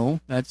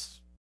 No,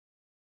 that's...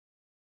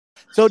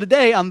 So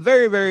today, I'm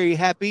very, very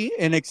happy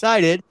and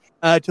excited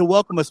to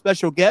welcome a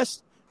special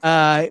guest,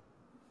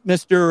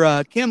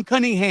 Mr. Kim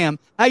Cunningham.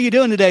 How you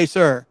doing today,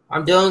 sir?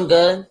 I'm doing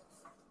good.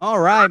 All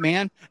right,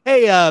 man.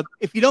 Hey,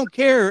 if you don't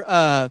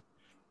care,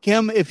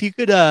 Kim, if you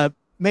could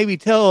maybe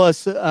tell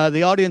us,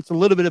 the audience, a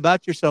little bit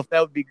about yourself,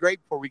 that would be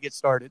great before we get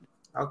started.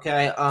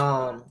 Okay.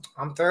 I'm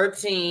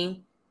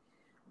 13.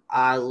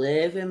 I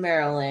live in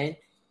Maryland.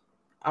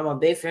 I'm a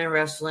big fan of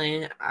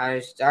wrestling. I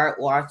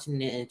started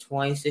watching it in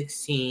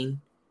 2016.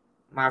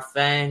 My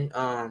friend,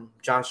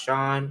 Josh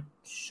Sean,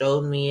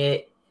 showed me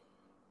it.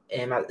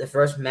 And the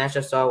first match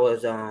I saw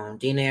was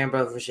Dean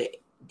Ambrose versus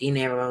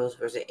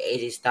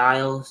AJ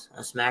Styles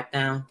on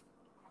SmackDown.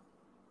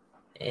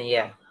 And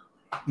yeah.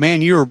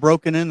 Man, you were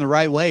broken in the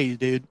right ways,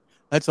 dude.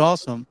 That's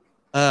awesome.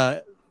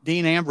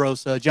 Dean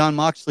Ambrose, John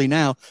Moxley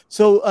now.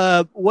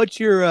 So what's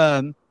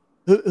your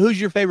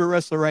who's your favorite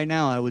wrestler right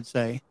now, I would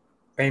say?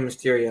 Rey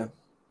Mysterio.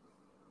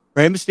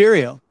 Rey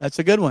Mysterio. That's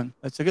a good one.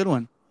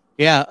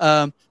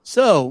 Yeah.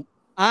 So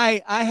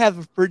I have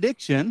a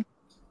prediction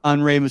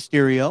on Rey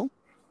Mysterio,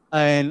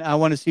 and I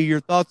want to see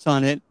your thoughts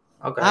on it.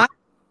 Okay.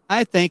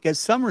 I think at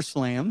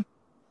SummerSlam,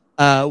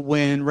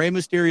 when Rey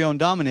Mysterio and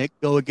Dominic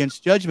go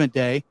against Judgment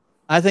Day,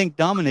 I think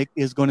Dominic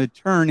is going to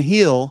turn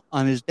heel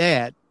on his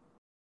dad.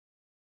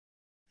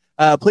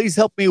 Please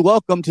help me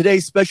welcome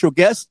today's special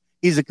guest.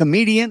 He's a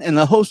comedian and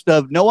the host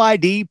of No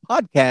ID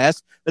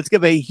podcast. Let's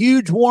give a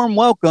huge warm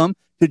welcome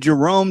to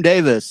Jerome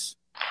Davis.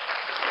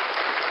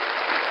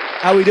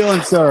 How we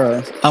doing,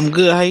 sir? I'm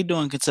good. How you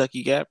doing,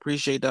 Kentucky guy?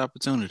 Appreciate the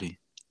opportunity.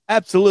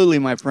 Absolutely,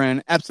 my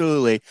friend.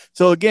 Absolutely.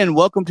 So again,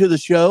 welcome to the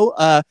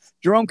show.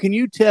 Jerome, can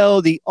you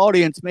tell the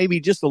audience maybe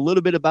just a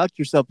little bit about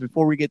yourself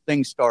before we get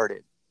things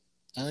started?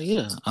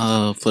 Yeah.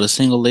 For the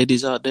single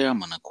ladies out there,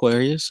 I'm an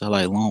Aquarius. I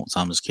like long.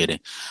 So I'm just kidding.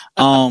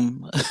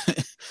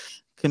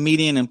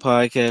 Comedian and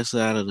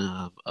podcaster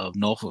out of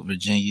Norfolk,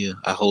 Virginia.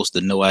 I host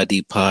the No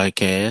ID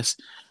podcast,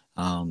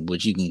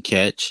 which you can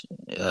catch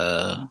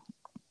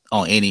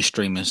on any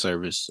streaming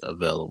service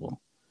available.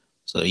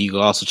 So you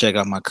can also check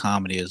out my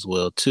comedy as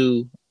well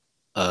too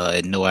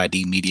at No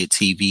ID Media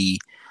TV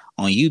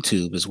on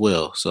YouTube as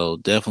well. So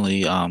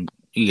definitely,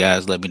 you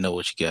guys let me know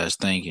what you guys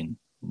think, and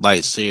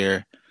like,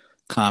 share,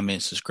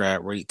 comment,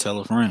 subscribe, rate, tell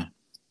a friend.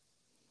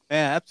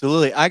 Yeah,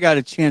 absolutely. I got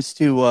a chance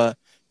to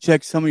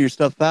check some of your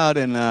stuff out,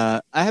 and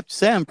I have to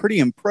say I'm pretty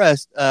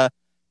impressed.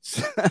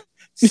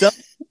 Some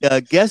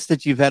guests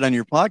that you've had on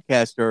your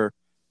podcast are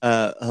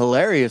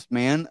hilarious,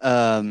 man.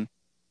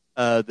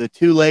 The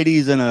two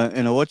ladies in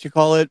a what you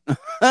call it?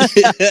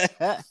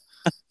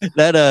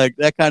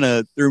 that kind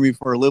of threw me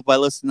for a loop. I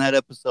listened to that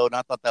episode, and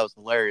I thought that was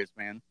hilarious,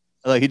 man.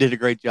 I thought you did a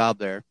great job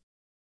there.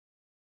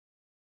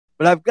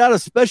 But I've got a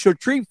special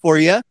treat for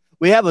you.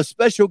 We have a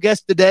special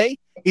guest today.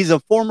 He's a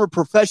former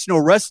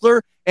professional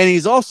wrestler, and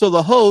he's also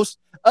the host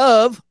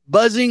of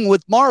Buzzing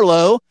with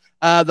Marlowe,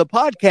 the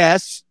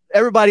podcast.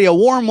 Everybody, a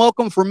warm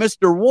welcome for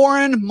Mr.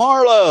 Warren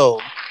Marlowe.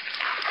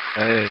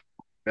 Hey,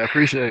 I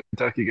appreciate it,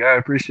 Kentucky guy. I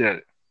appreciate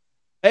it.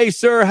 Hey,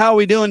 sir, how are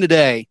we doing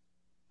today?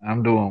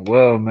 I'm doing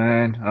well,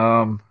 man.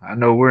 I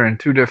know we're in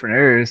two different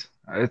areas.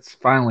 It's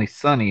finally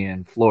sunny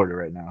in Florida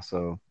right now,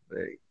 so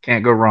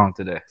can't go wrong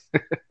today.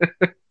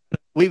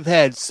 We've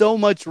had so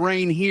much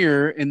rain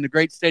here in the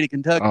great state of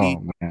Kentucky,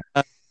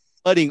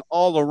 flooding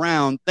all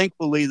around.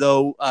 Thankfully,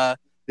 though, the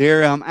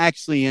area I'm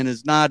actually in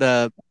is not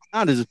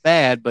as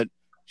bad, but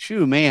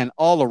shoo, man,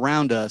 all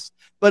around us.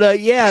 But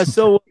yeah,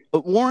 so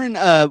Warren,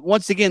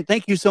 once again,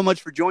 thank you so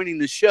much for joining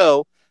the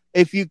show.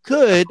 If you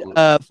could,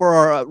 for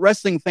our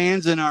wrestling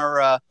fans and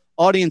our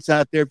audience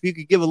out there, if you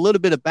could give a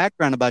little bit of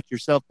background about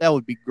yourself, that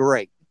would be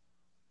great.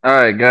 All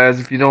right,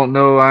 guys, if you don't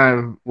know,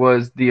 I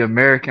was the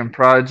American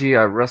Prodigy.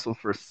 I wrestled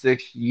for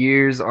 6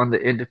 years on the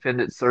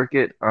independent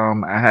circuit.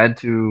 I had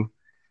to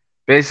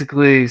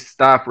basically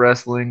stop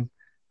wrestling.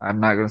 I'm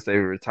not going to say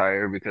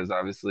retire because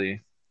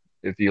obviously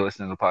if you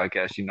listen to the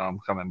podcast, you know I'm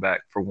coming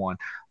back for one.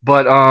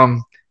 But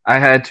I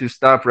had to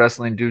stop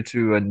wrestling due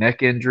to a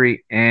neck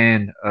injury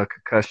and a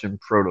concussion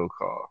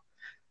protocol.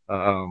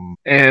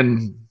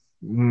 And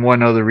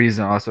one other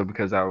reason also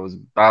because I was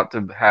about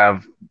to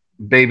have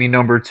baby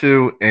number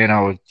 2 and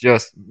I was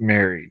just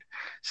married.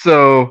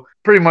 So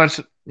pretty much,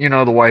 you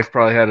know, the wife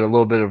probably had a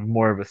little bit of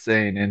more of a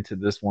saying into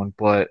this one.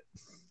 But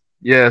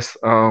yes,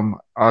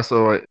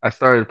 also I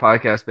started a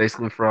podcast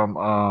basically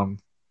from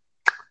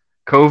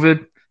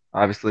COVID.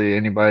 Obviously,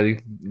 anybody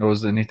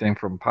knows anything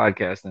from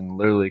podcasting.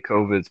 Literally,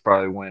 COVID's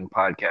probably when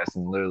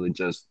podcasting literally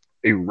just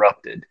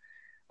erupted.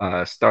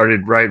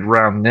 Started right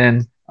around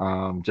then.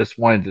 Just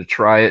wanted to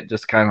try it,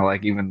 just kind of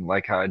like even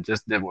like how I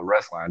just did with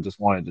wrestling. I just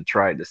wanted to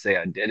try it to say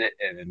I did it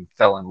and then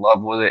fell in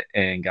love with it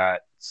and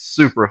got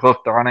super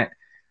hooked on it.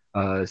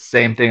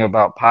 Same thing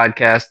about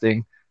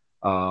podcasting.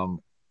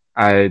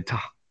 I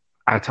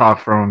talk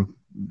from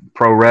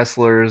pro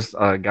wrestlers,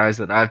 guys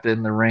that I've been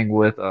in the ring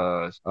with,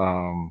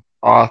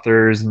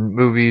 authors,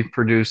 movie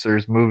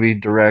producers, movie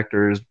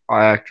directors,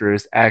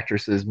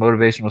 actresses,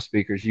 motivational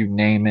speakers, you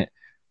name it.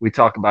 We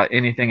talk about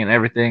anything and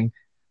everything.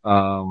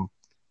 And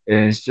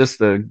it's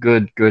just a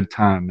good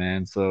time,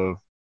 man. So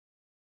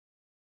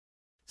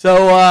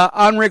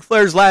on Ric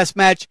Flair's last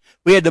match,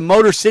 we had the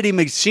Motor City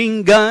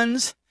Machine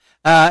Guns,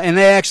 and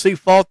they actually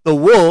fought the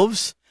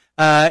Wolves.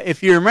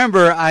 If you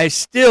remember, I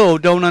still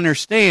don't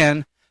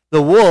understand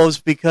the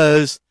Wolves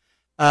because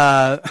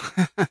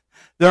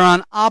they're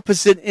on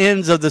opposite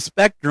ends of the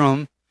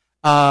spectrum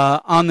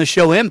on the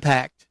show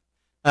Impact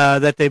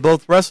that they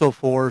both wrestle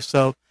for.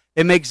 So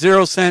it makes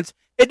zero sense.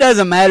 It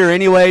doesn't matter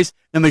anyways.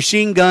 The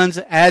Machine Guns,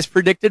 as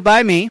predicted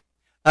by me,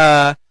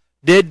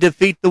 did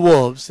defeat the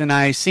Wolves. And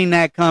I seen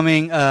that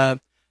coming.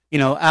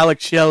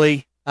 Alex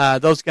Shelley,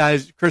 those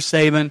guys, Chris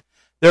Sabin,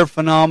 they're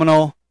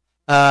phenomenal.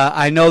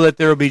 I know that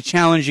they will be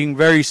challenging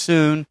very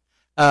soon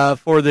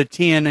for the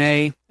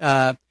TNA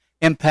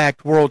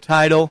Impact World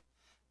title.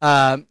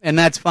 And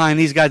that's fine.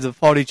 These guys have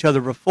fought each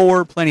other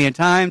before plenty of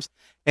times,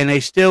 and they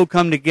still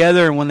come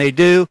together. And when they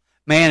do,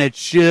 man,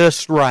 it's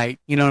just right.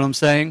 You know what I'm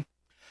saying?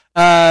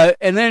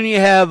 And then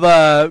you have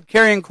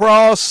Karrion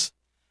Kross,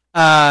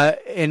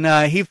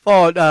 and he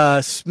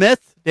fought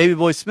Smith, Davey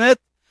Boy Smith,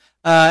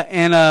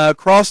 and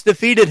Kross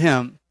defeated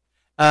him,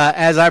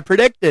 as I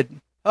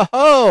predicted.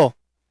 Oh,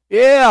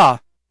 yeah,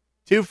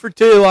 2 for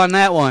 2 on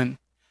that one.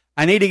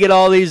 I need to get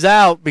all these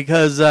out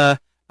because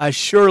I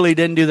surely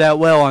didn't do that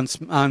well on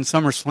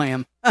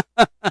SummerSlam.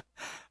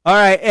 All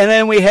right, and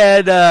then we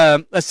had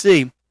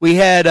we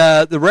had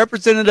the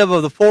representative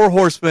of the Four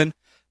Horsemen,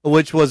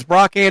 which was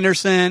Brock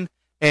Anderson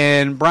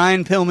and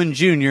Brian Pillman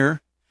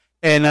Jr.,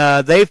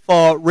 and they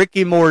fought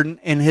Ricky Morton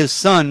and his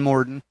son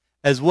Morton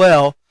as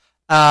well.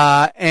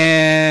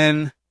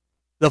 And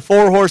the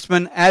Four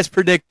Horsemen, as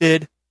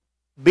predicted,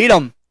 beat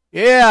them.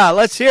 Yeah,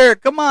 let's hear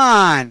it. Come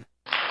on.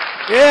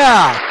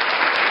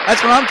 Yeah,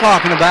 that's what I'm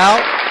talking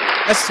about.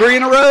 That's 3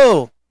 in a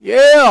row.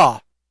 Yeah.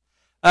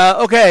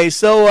 Okay,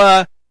 so,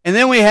 and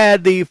then we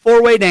had the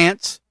four-way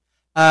dance,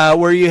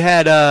 where you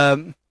had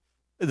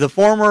the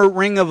former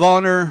Ring of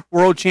Honor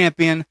world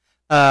champion,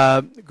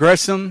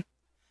 Grissom.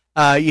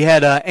 You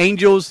had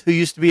Angels, who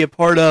used to be a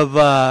part of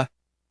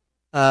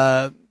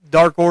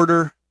Dark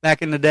Order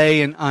back in the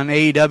day on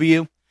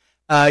AEW.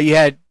 You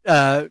had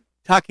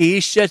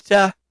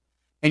Takeshita,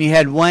 and you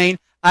had Wayne.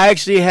 I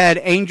actually had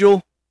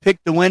Angel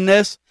pick to win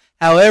this.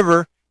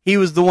 However, he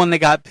was the one that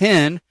got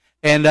pinned,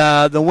 and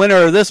the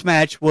winner of this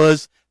match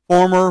was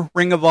former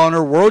Ring of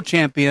Honor World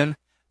Champion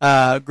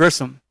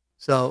Grissom.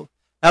 So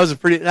that was a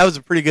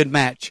pretty good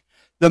match.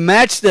 The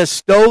match that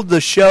stole the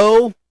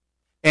show,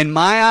 in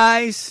my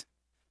eyes,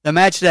 the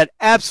match that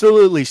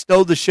absolutely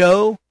stole the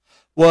show,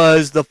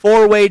 was the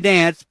four-way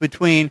dance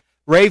between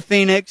Rey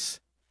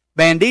Fenix,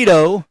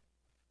 Bandito,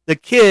 the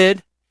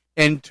Kid,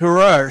 and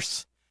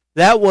Tavares.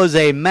 That was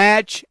a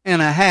match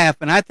and a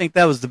half, and I think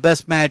that was the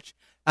best match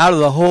out of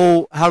the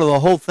whole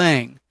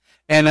thing.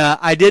 And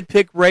I did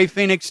pick Rey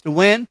Fenix to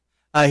win.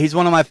 He's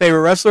one of my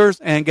favorite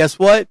wrestlers, and guess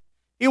what?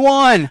 He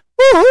won.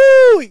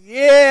 Woohoo!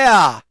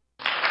 Yeah.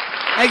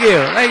 Thank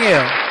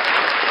you.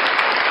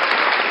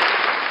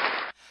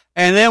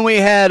 And then we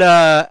had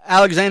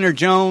Alexander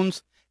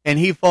Jones, and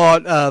he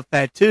fought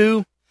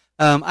Fatu.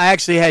 I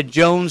actually had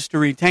Jones to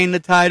retain the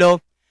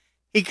title.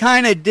 He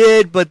kind of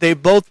did, but they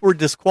both were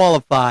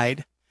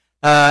disqualified.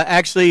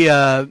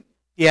 They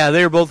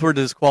both were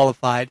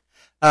disqualified.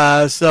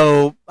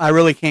 So I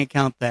really can't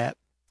count that.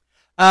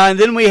 And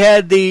then we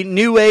had the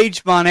New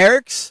Age Von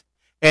Erichs,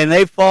 and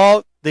they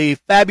fought the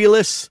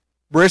fabulous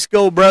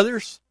Briscoe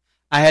brothers.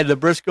 I had the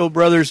Briscoe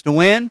brothers to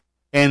win,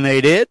 and they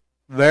did.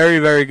 Very,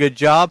 very good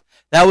job.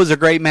 That was a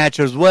great match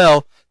as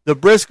well. The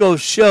Briscoes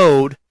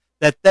showed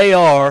that they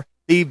are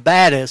the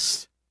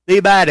baddest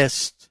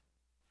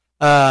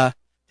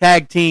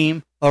tag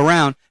team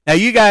around. Now,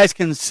 you guys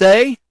can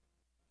say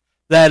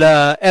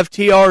that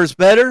FTR is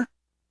better.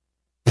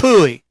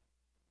 Pooey.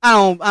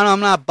 I'm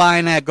not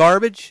buying that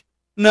garbage.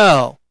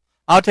 No.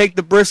 I'll take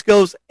the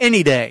Briscoes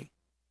any day.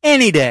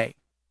 Any day.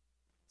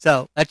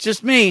 So, that's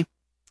just me.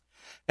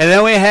 And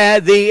then we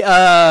had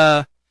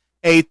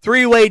a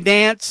three-way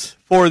dance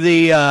for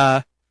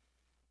the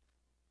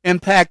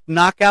Impact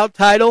Knockout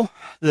title,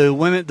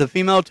 the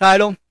female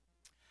title.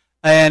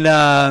 And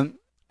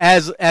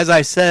as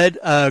I said,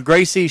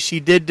 Gracie, she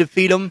did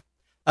defeat them,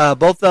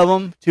 both of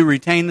them, to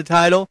retain the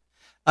title.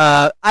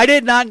 I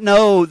did not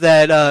know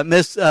that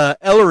Miss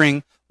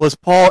Ellering was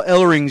Paul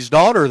Ellering's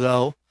daughter,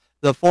 though,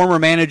 the former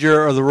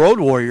manager of the Road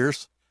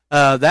Warriors.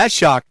 That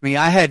shocked me.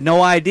 I had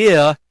no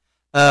idea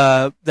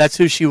that's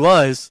who she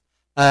was.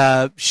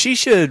 She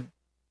should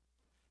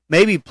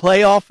maybe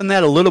play off in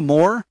that a little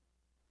more.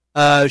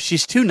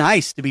 She's too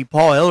nice to be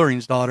Paul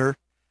Ellering's daughter.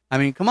 I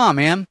mean, come on,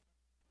 man.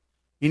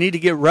 You need to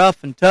get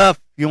rough and tough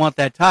if you want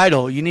that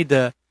title. You need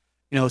to,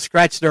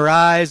 scratch their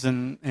eyes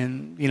and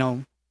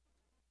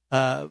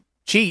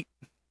cheat.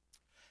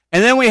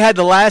 And then we had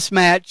the last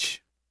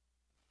match,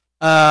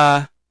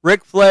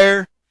 Ric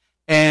Flair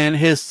and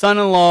his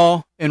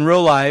son-in-law in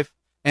real life,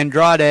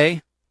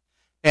 Andrade,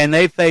 and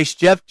they faced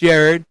Jeff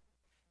Jarrett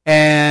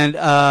and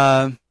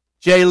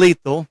Jay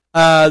Lethal.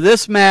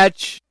 This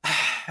match,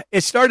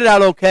 it started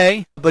out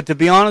okay, but to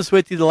be honest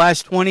with you, the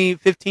last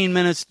 15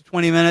 minutes to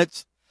 20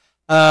 minutes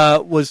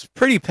was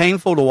pretty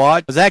painful to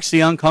watch. It was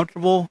actually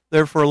uncomfortable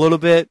there for a little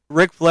bit.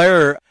 Ric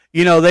Flair,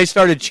 they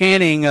started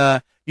chanting,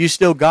 "You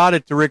still got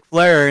it" to Ric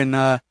Flair,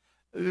 and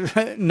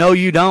no,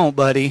 you don't,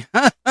 buddy.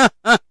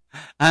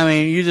 I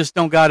mean, you just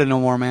don't got it no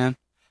more, man.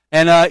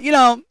 And,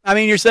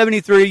 you're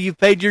 73, you've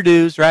paid your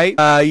dues, right?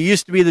 You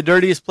used to be the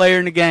dirtiest player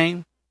in the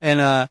game, and,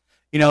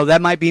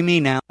 that might be me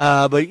now.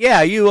 But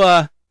yeah, you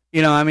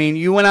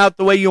went out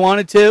the way you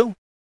wanted to.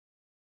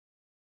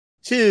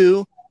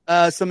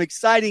 Some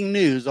exciting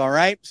news, all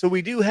right? So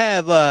we do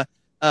have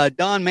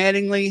Don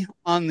Mattingly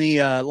on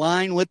the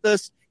line with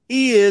us.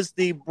 He is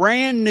the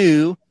brand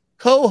new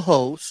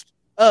co-host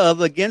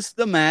of Against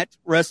the Mat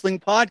Wrestling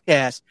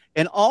Podcast.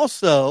 And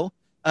also,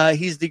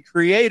 he's the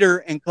creator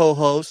and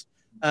co-host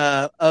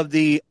of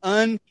the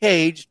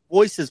Uncaged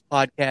Voices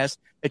podcast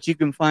that you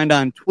can find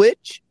on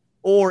Twitch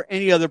or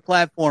any other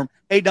platform.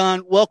 Hey,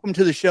 Don, welcome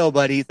to the show,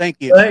 buddy. Thank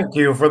you. Thank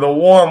you for the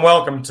warm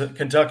welcome to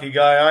Kentucky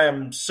Guy. I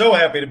am so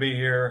happy to be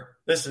here.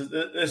 This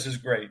is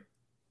great.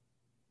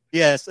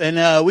 Yes,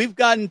 and we've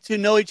gotten to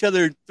know each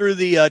other through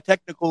the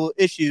technical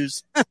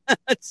issues.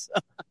 So,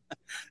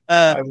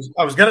 I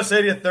was going to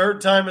say to you,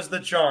 third time is the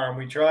charm.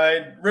 We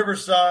tried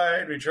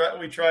Riverside. We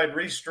tried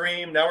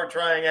Restream. Now we're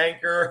trying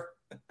Anchor.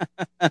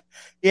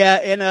 Yeah,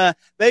 and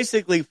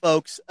basically,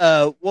 folks,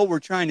 what we're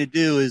trying to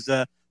do is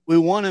we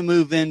want to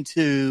move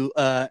into.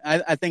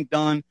 I think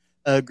Don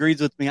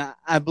agrees with me.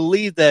 I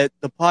believe that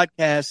the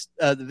podcast,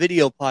 the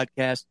video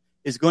podcast,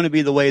 is going to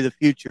be the way of the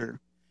future,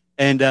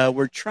 and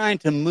we're trying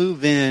to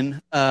move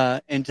in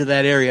into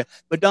that area.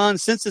 But Don,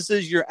 since this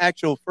is your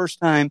actual first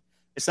time,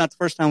 it's not the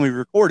first time we've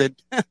recorded,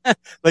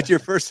 but your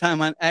first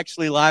time on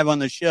actually live on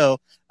the show.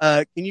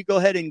 Can you go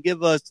ahead and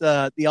give us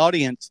the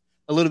audience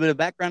a little bit of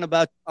background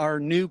about our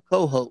new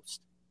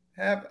co-host?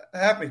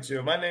 Happy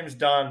to. My name's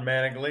Don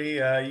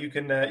Manigly. You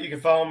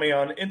can follow me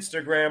on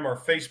Instagram or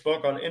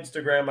Facebook. On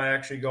Instagram, I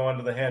actually go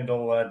under the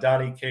handle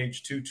Donnie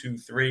Cage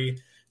 223,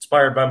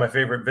 inspired by my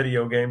favorite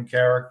video game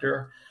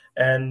character.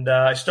 And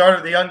I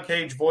started the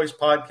Uncaged Voice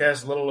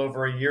podcast a little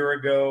over a year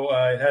ago.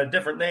 I had a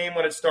different name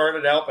when it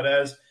started out, but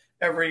as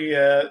every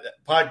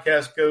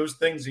podcast goes,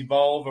 things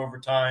evolve over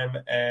time.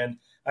 And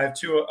I have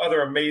two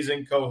other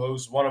amazing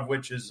co-hosts, one of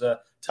which is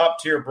Top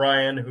Tier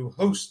Brian, who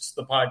hosts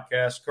the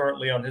podcast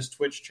currently on his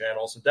Twitch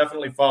channel. So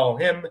definitely follow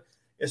him,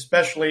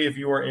 especially if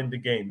you are into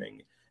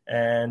gaming.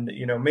 And,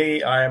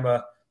 me, I am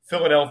a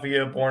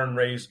Philadelphia born and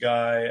raised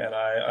guy, and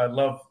I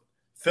love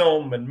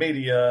film and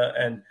media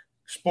and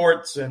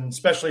sports and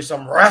especially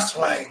some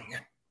wrestling.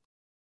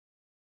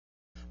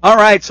 All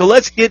right, so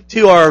let's get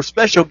to our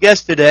special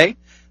guest today.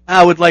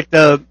 I would like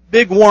to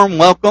big warm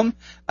welcome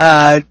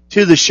to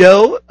the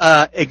show.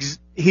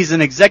 He's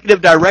an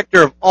executive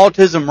director of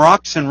Autism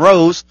Rocks and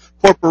Rolls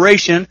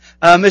Corporation,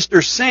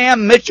 Mr.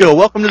 Sam Mitchell.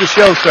 Welcome to the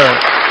show, sir.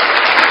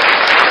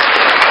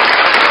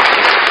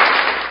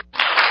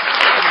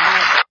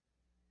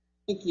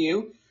 Thank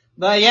you.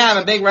 But yeah, I'm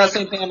a big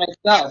wrestling fan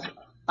myself.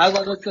 I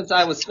love it since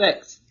I was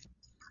 6.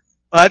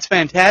 Well, that's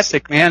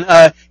fantastic,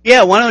 man.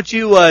 Yeah, why don't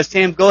you,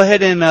 Sam, go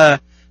ahead and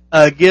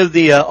give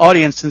the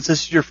audience, since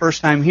this is your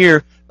first time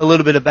here, a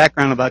little bit of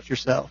background about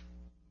yourself.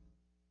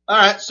 All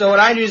right, so what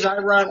I do is I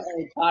run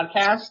a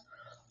podcast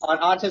on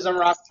Autism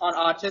Rocks on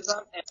Autism,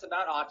 and it's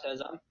about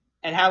autism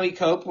and how we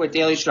cope with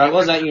daily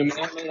struggles that you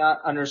may or may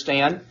not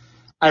understand.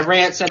 I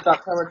ran it since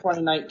October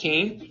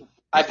 2019.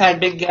 I've had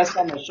big guests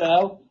on the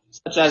show,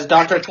 such as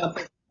Dr.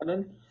 Temple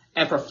Gordon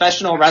and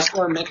professional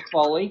wrestler Mick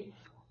Foley.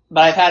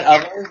 But I've had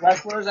other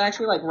wrestlers,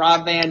 actually, like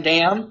Rob Van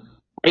Dam,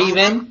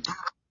 Raven,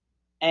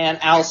 and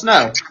Al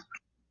Snow.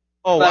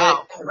 Oh,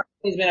 wow.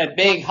 It's been a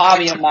big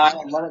hobby of mine.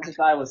 I've run it since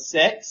I was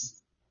 6.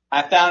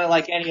 I found it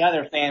like any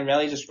other fan,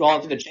 really, just scrolling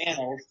through the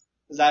channels,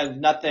 because I have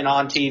nothing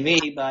on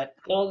TV. But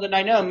little did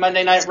I know,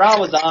 Monday Night Raw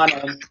was on,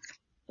 and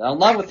fell in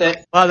love with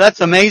it. Wow,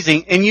 that's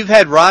amazing. And you've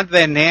had Rod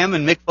Van Dam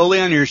and Mick Foley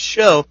on your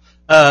show.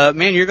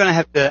 Man, you're going to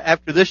have to,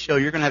 after this show,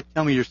 you're going to have to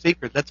tell me your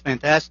secret. That's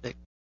fantastic.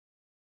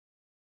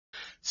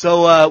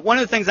 So one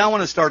of the things I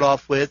want to start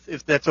off with,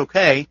 if that's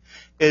okay,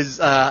 is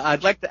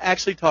I'd like to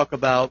actually talk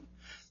about,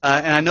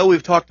 and I know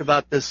we've talked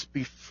about this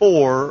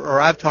before,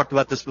 or I've talked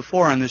about this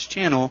before on this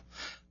channel,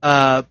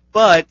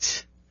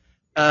 but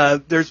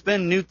there's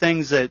been new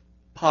things that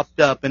popped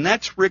up, and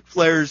that's Ric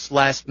Flair's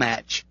last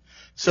match.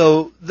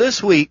 So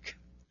this week,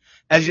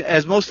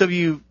 as most of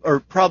you or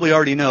probably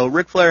already know,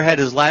 Ric Flair had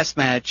his last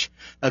match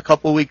a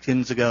couple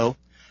weekends ago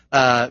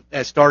at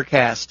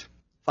StarCast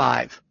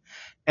 5.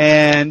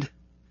 And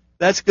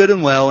that's good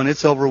and well, and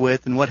it's over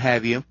with and what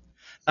have you.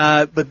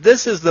 But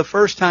this is the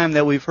first time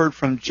that we've heard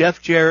from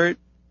Jeff Jarrett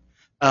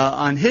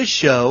on his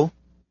show,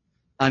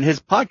 on his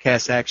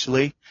podcast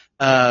actually,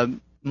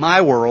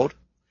 My World.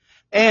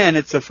 And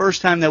it's the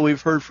first time that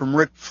we've heard from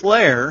Ric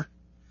Flair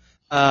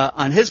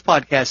on his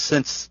podcast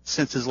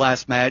since his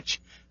last match,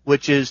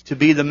 which is To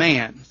Be the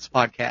Man's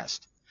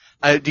podcast.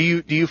 Do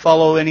you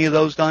follow any of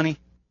those, Donnie?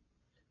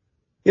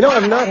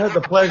 I've not had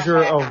the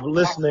pleasure of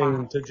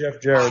listening to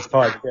Jeff Jarrett's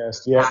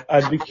podcast yet.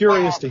 I'd be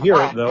curious to hear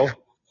it, though.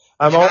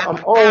 I'm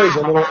always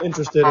a little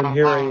interested in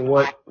hearing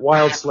what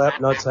Wild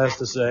Slapnuts has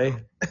to say.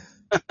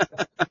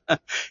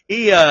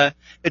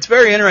 It's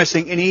very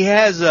interesting, and he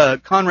has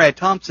Conrad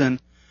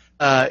Thompson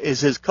is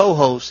his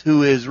co-host,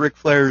 who is Ric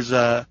Flair's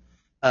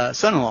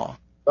son-in-law.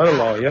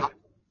 Son-in-law, yep.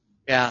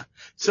 Yeah.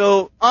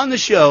 So on the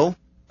show,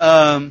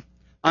 on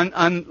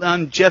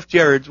Jeff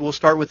Jarrett's, we'll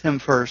start with him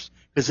first,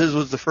 because his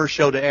was the first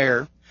show to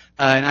air,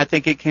 and I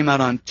think it came out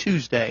on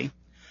Tuesday.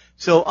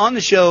 So on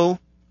the show,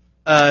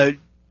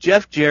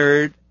 Jeff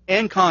Jarrett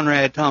and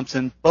Conrad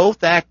Thompson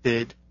both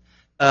acted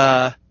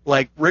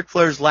like Ric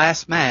Flair's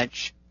last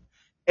match.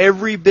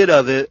 Every bit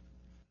of it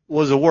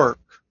was a work.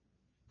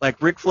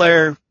 Like Ric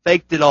Flair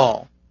faked it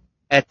all.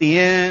 At the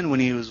end,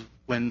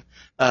 when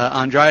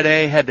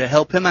Andrade had to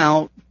help him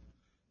out,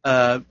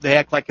 they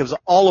act like it was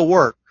all a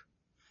work.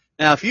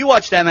 Now, if you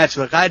watch that match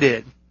like I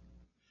did,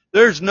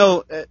 there's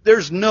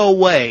no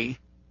way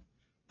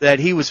that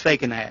he was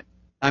faking that.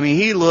 I mean,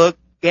 he looked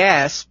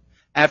gassed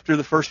after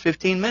the first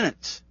 15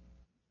 minutes.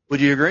 Would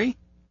you agree?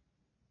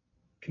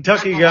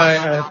 Kentucky guy,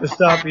 I have to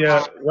stop you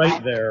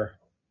right there.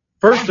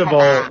 First of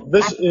all,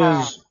 this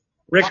is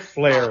Ric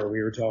Flair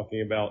we were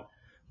talking about.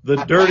 The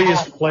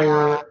dirtiest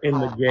player in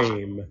the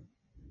game.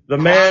 The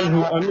man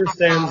who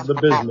understands the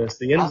business,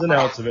 the ins and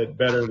outs of it,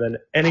 better than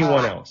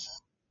anyone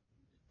else.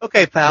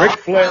 Okay, pal. Ric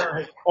Flair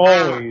has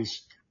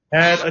always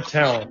had a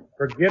talent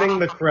for getting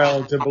the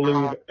crowd to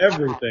believe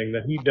everything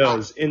that he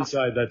does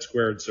inside that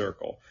squared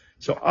circle.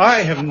 So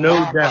I have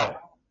no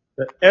doubt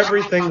that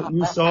everything that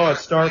you saw at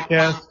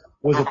StarCast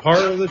was a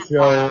part of the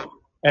show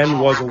and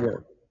was a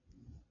work.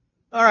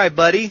 All right,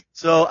 buddy.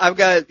 So I've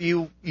got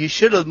you. You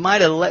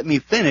might have let me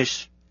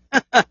finish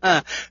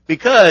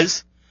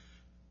because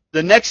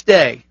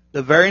the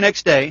very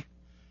next day,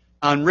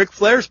 on Ric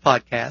Flair's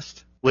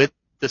podcast with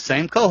the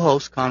same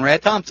co-host,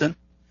 Conrad Thompson,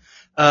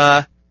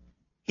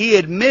 he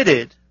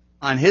admitted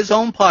on his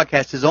own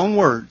podcast, his own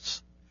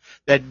words,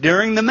 that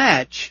during the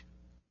match,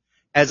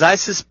 as I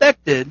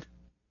suspected,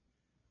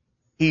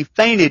 he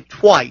fainted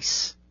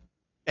twice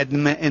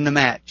in the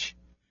match.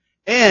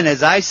 And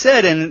as I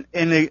said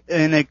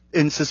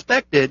and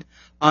suspected,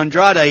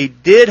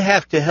 Andrade did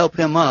have to help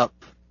him up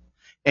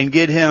and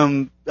get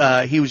him,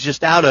 he was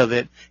just out of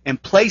it,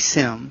 and place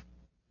him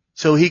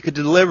so he could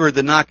deliver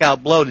the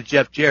knockout blow to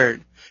Jeff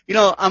Jarrett. You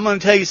know, I'm going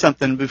to tell you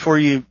something before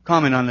you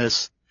comment on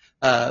this,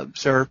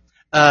 sir.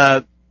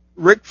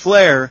 Ric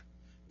Flair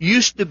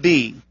used to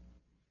be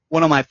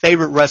one of my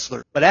favorite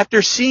wrestlers, but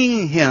after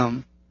seeing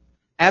him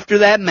after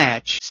that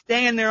match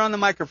stand there on the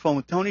microphone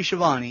with Tony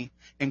Schiavone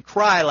and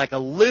cry like a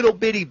little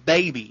bitty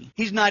baby,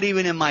 he's not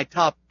even in my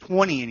top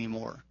 20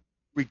 anymore.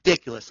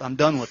 Ridiculous. I'm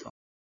done with him.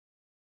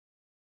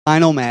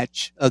 Final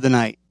match of the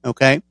night,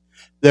 okay?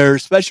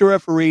 There's special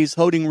referees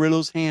holding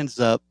Riddle's hands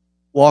up,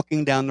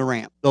 walking down the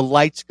ramp. The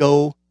lights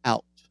go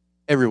out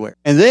everywhere.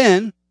 And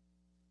then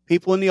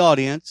people in the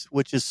audience,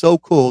 which is so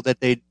cool that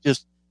they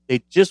just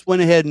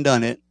went ahead and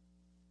done it.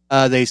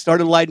 They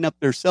started lighting up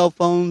their cell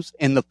phones,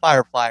 and the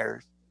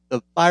fireflies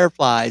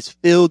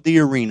filled the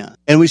arena.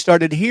 And we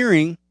started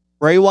hearing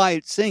Bray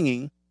Wyatt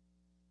singing,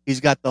 "He's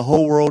got the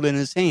whole world in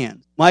his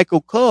hands."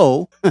 Michael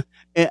Cole,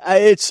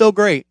 it's so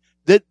great.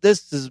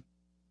 This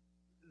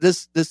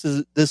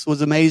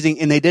was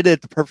amazing, and they did it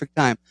at the perfect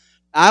time.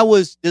 I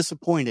was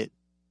disappointed.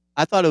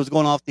 I thought it was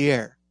going off the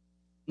air.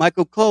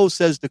 Michael Cole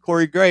says to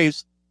Corey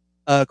Graves,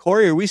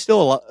 "Corey, are we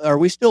still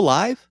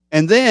live?"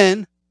 And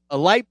then a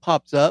light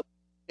pops up,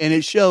 and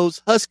it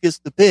shows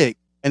Huskus the pig,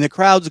 and the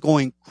crowd's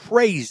going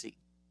crazy.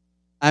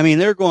 I mean,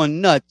 they're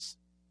going nuts.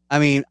 I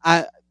mean,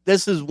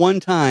 this is the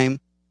first time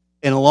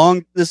in a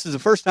long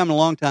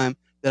time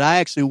that I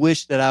actually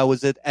wish that I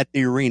was at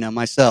the arena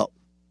myself.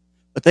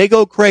 But they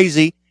go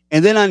crazy.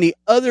 And then on the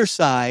other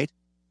side,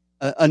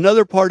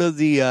 another part of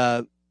the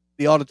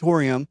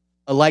auditorium,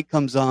 a light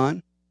comes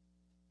on,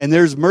 and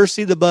there's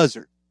Mercy the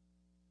Buzzard.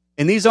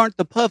 And these aren't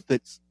the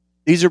puppets.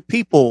 These are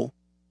people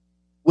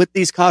with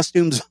these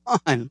costumes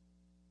on.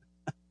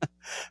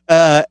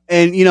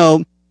 And, you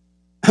know,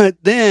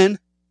 then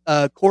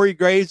Corey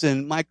Graves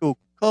and Michael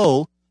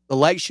Cole, the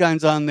light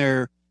shines on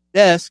their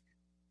desk,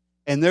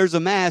 and there's a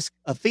mask,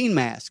 a Fiend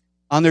mask,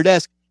 on their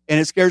desk, and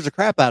it scares the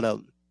crap out of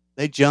them.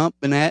 They jump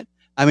and that.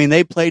 I mean,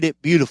 they played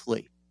it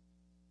beautifully.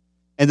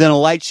 And then a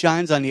light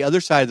shines on the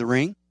other side of the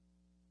ring,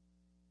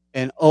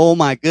 and oh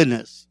my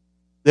goodness,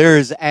 there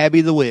is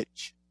Abby the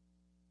Witch.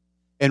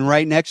 And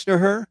right next to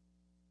her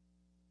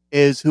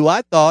is who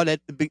I thought at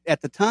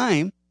the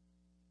time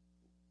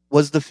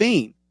was the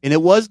Fiend. And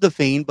it was the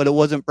Fiend, but it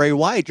wasn't Bray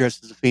Wyatt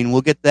dressed as the Fiend.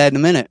 We'll get to that in a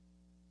minute.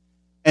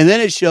 And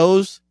then it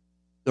shows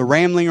the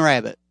Rambling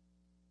Rabbit.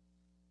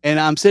 And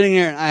I'm sitting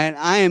there, and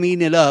I am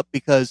eating it up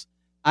because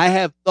I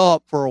have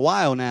thought for a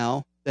while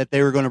now that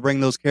they were going to bring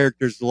those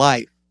characters to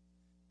life.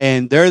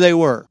 And there they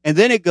were. And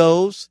then it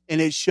goes, and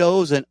it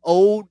shows an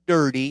old,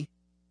 dirty,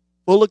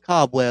 full of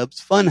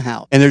cobwebs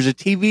funhouse. And there's a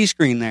TV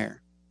screen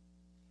there.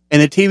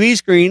 And the TV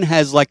screen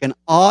has like an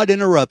odd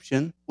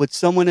interruption with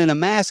someone in a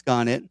mask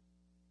on it.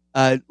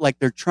 Like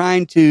they're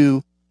trying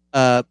to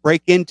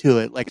break into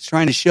it, like it's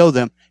trying to show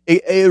them.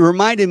 It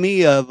reminded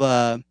me of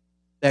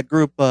that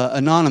group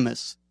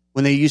Anonymous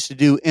when they used to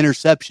do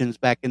interceptions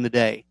back in the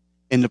day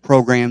in the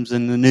programs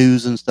and the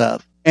news and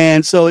stuff.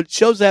 And so it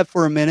shows that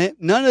for a minute.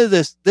 None of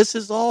this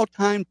is all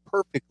timed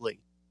perfectly.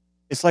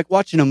 It's like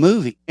watching a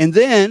movie. And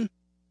then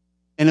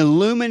an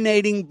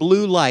illuminating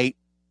blue light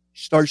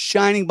starts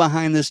shining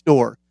behind this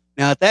door.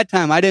 Now, at that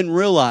time, I didn't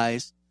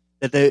realize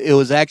that it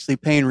was actually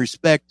paying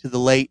respect to the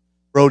late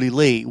Brody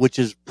Lee, which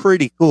is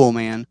pretty cool,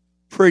 man.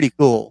 Pretty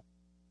cool.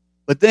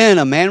 But then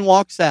a man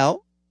walks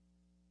out,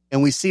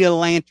 and we see a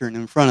lantern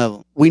in front of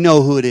him. We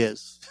know who it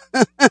is.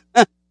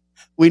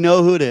 We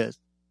know who it is.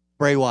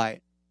 Bray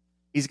Wyatt.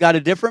 He's got a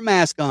different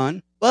mask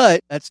on,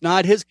 but that's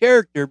not his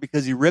character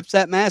because he rips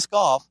that mask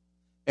off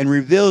and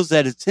reveals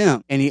that it's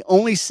him. And he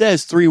only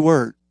says 3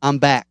 words. I'm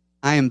back.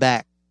 I am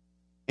back.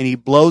 And he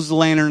blows the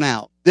lantern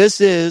out.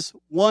 This is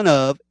one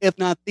of, if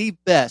not the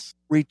best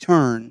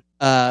return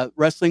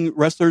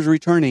wrestlers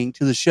returning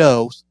to the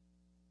shows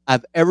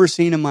I've ever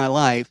seen in my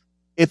life.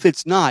 If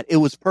it's not, it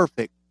was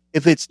perfect.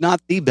 If it's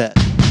not the best.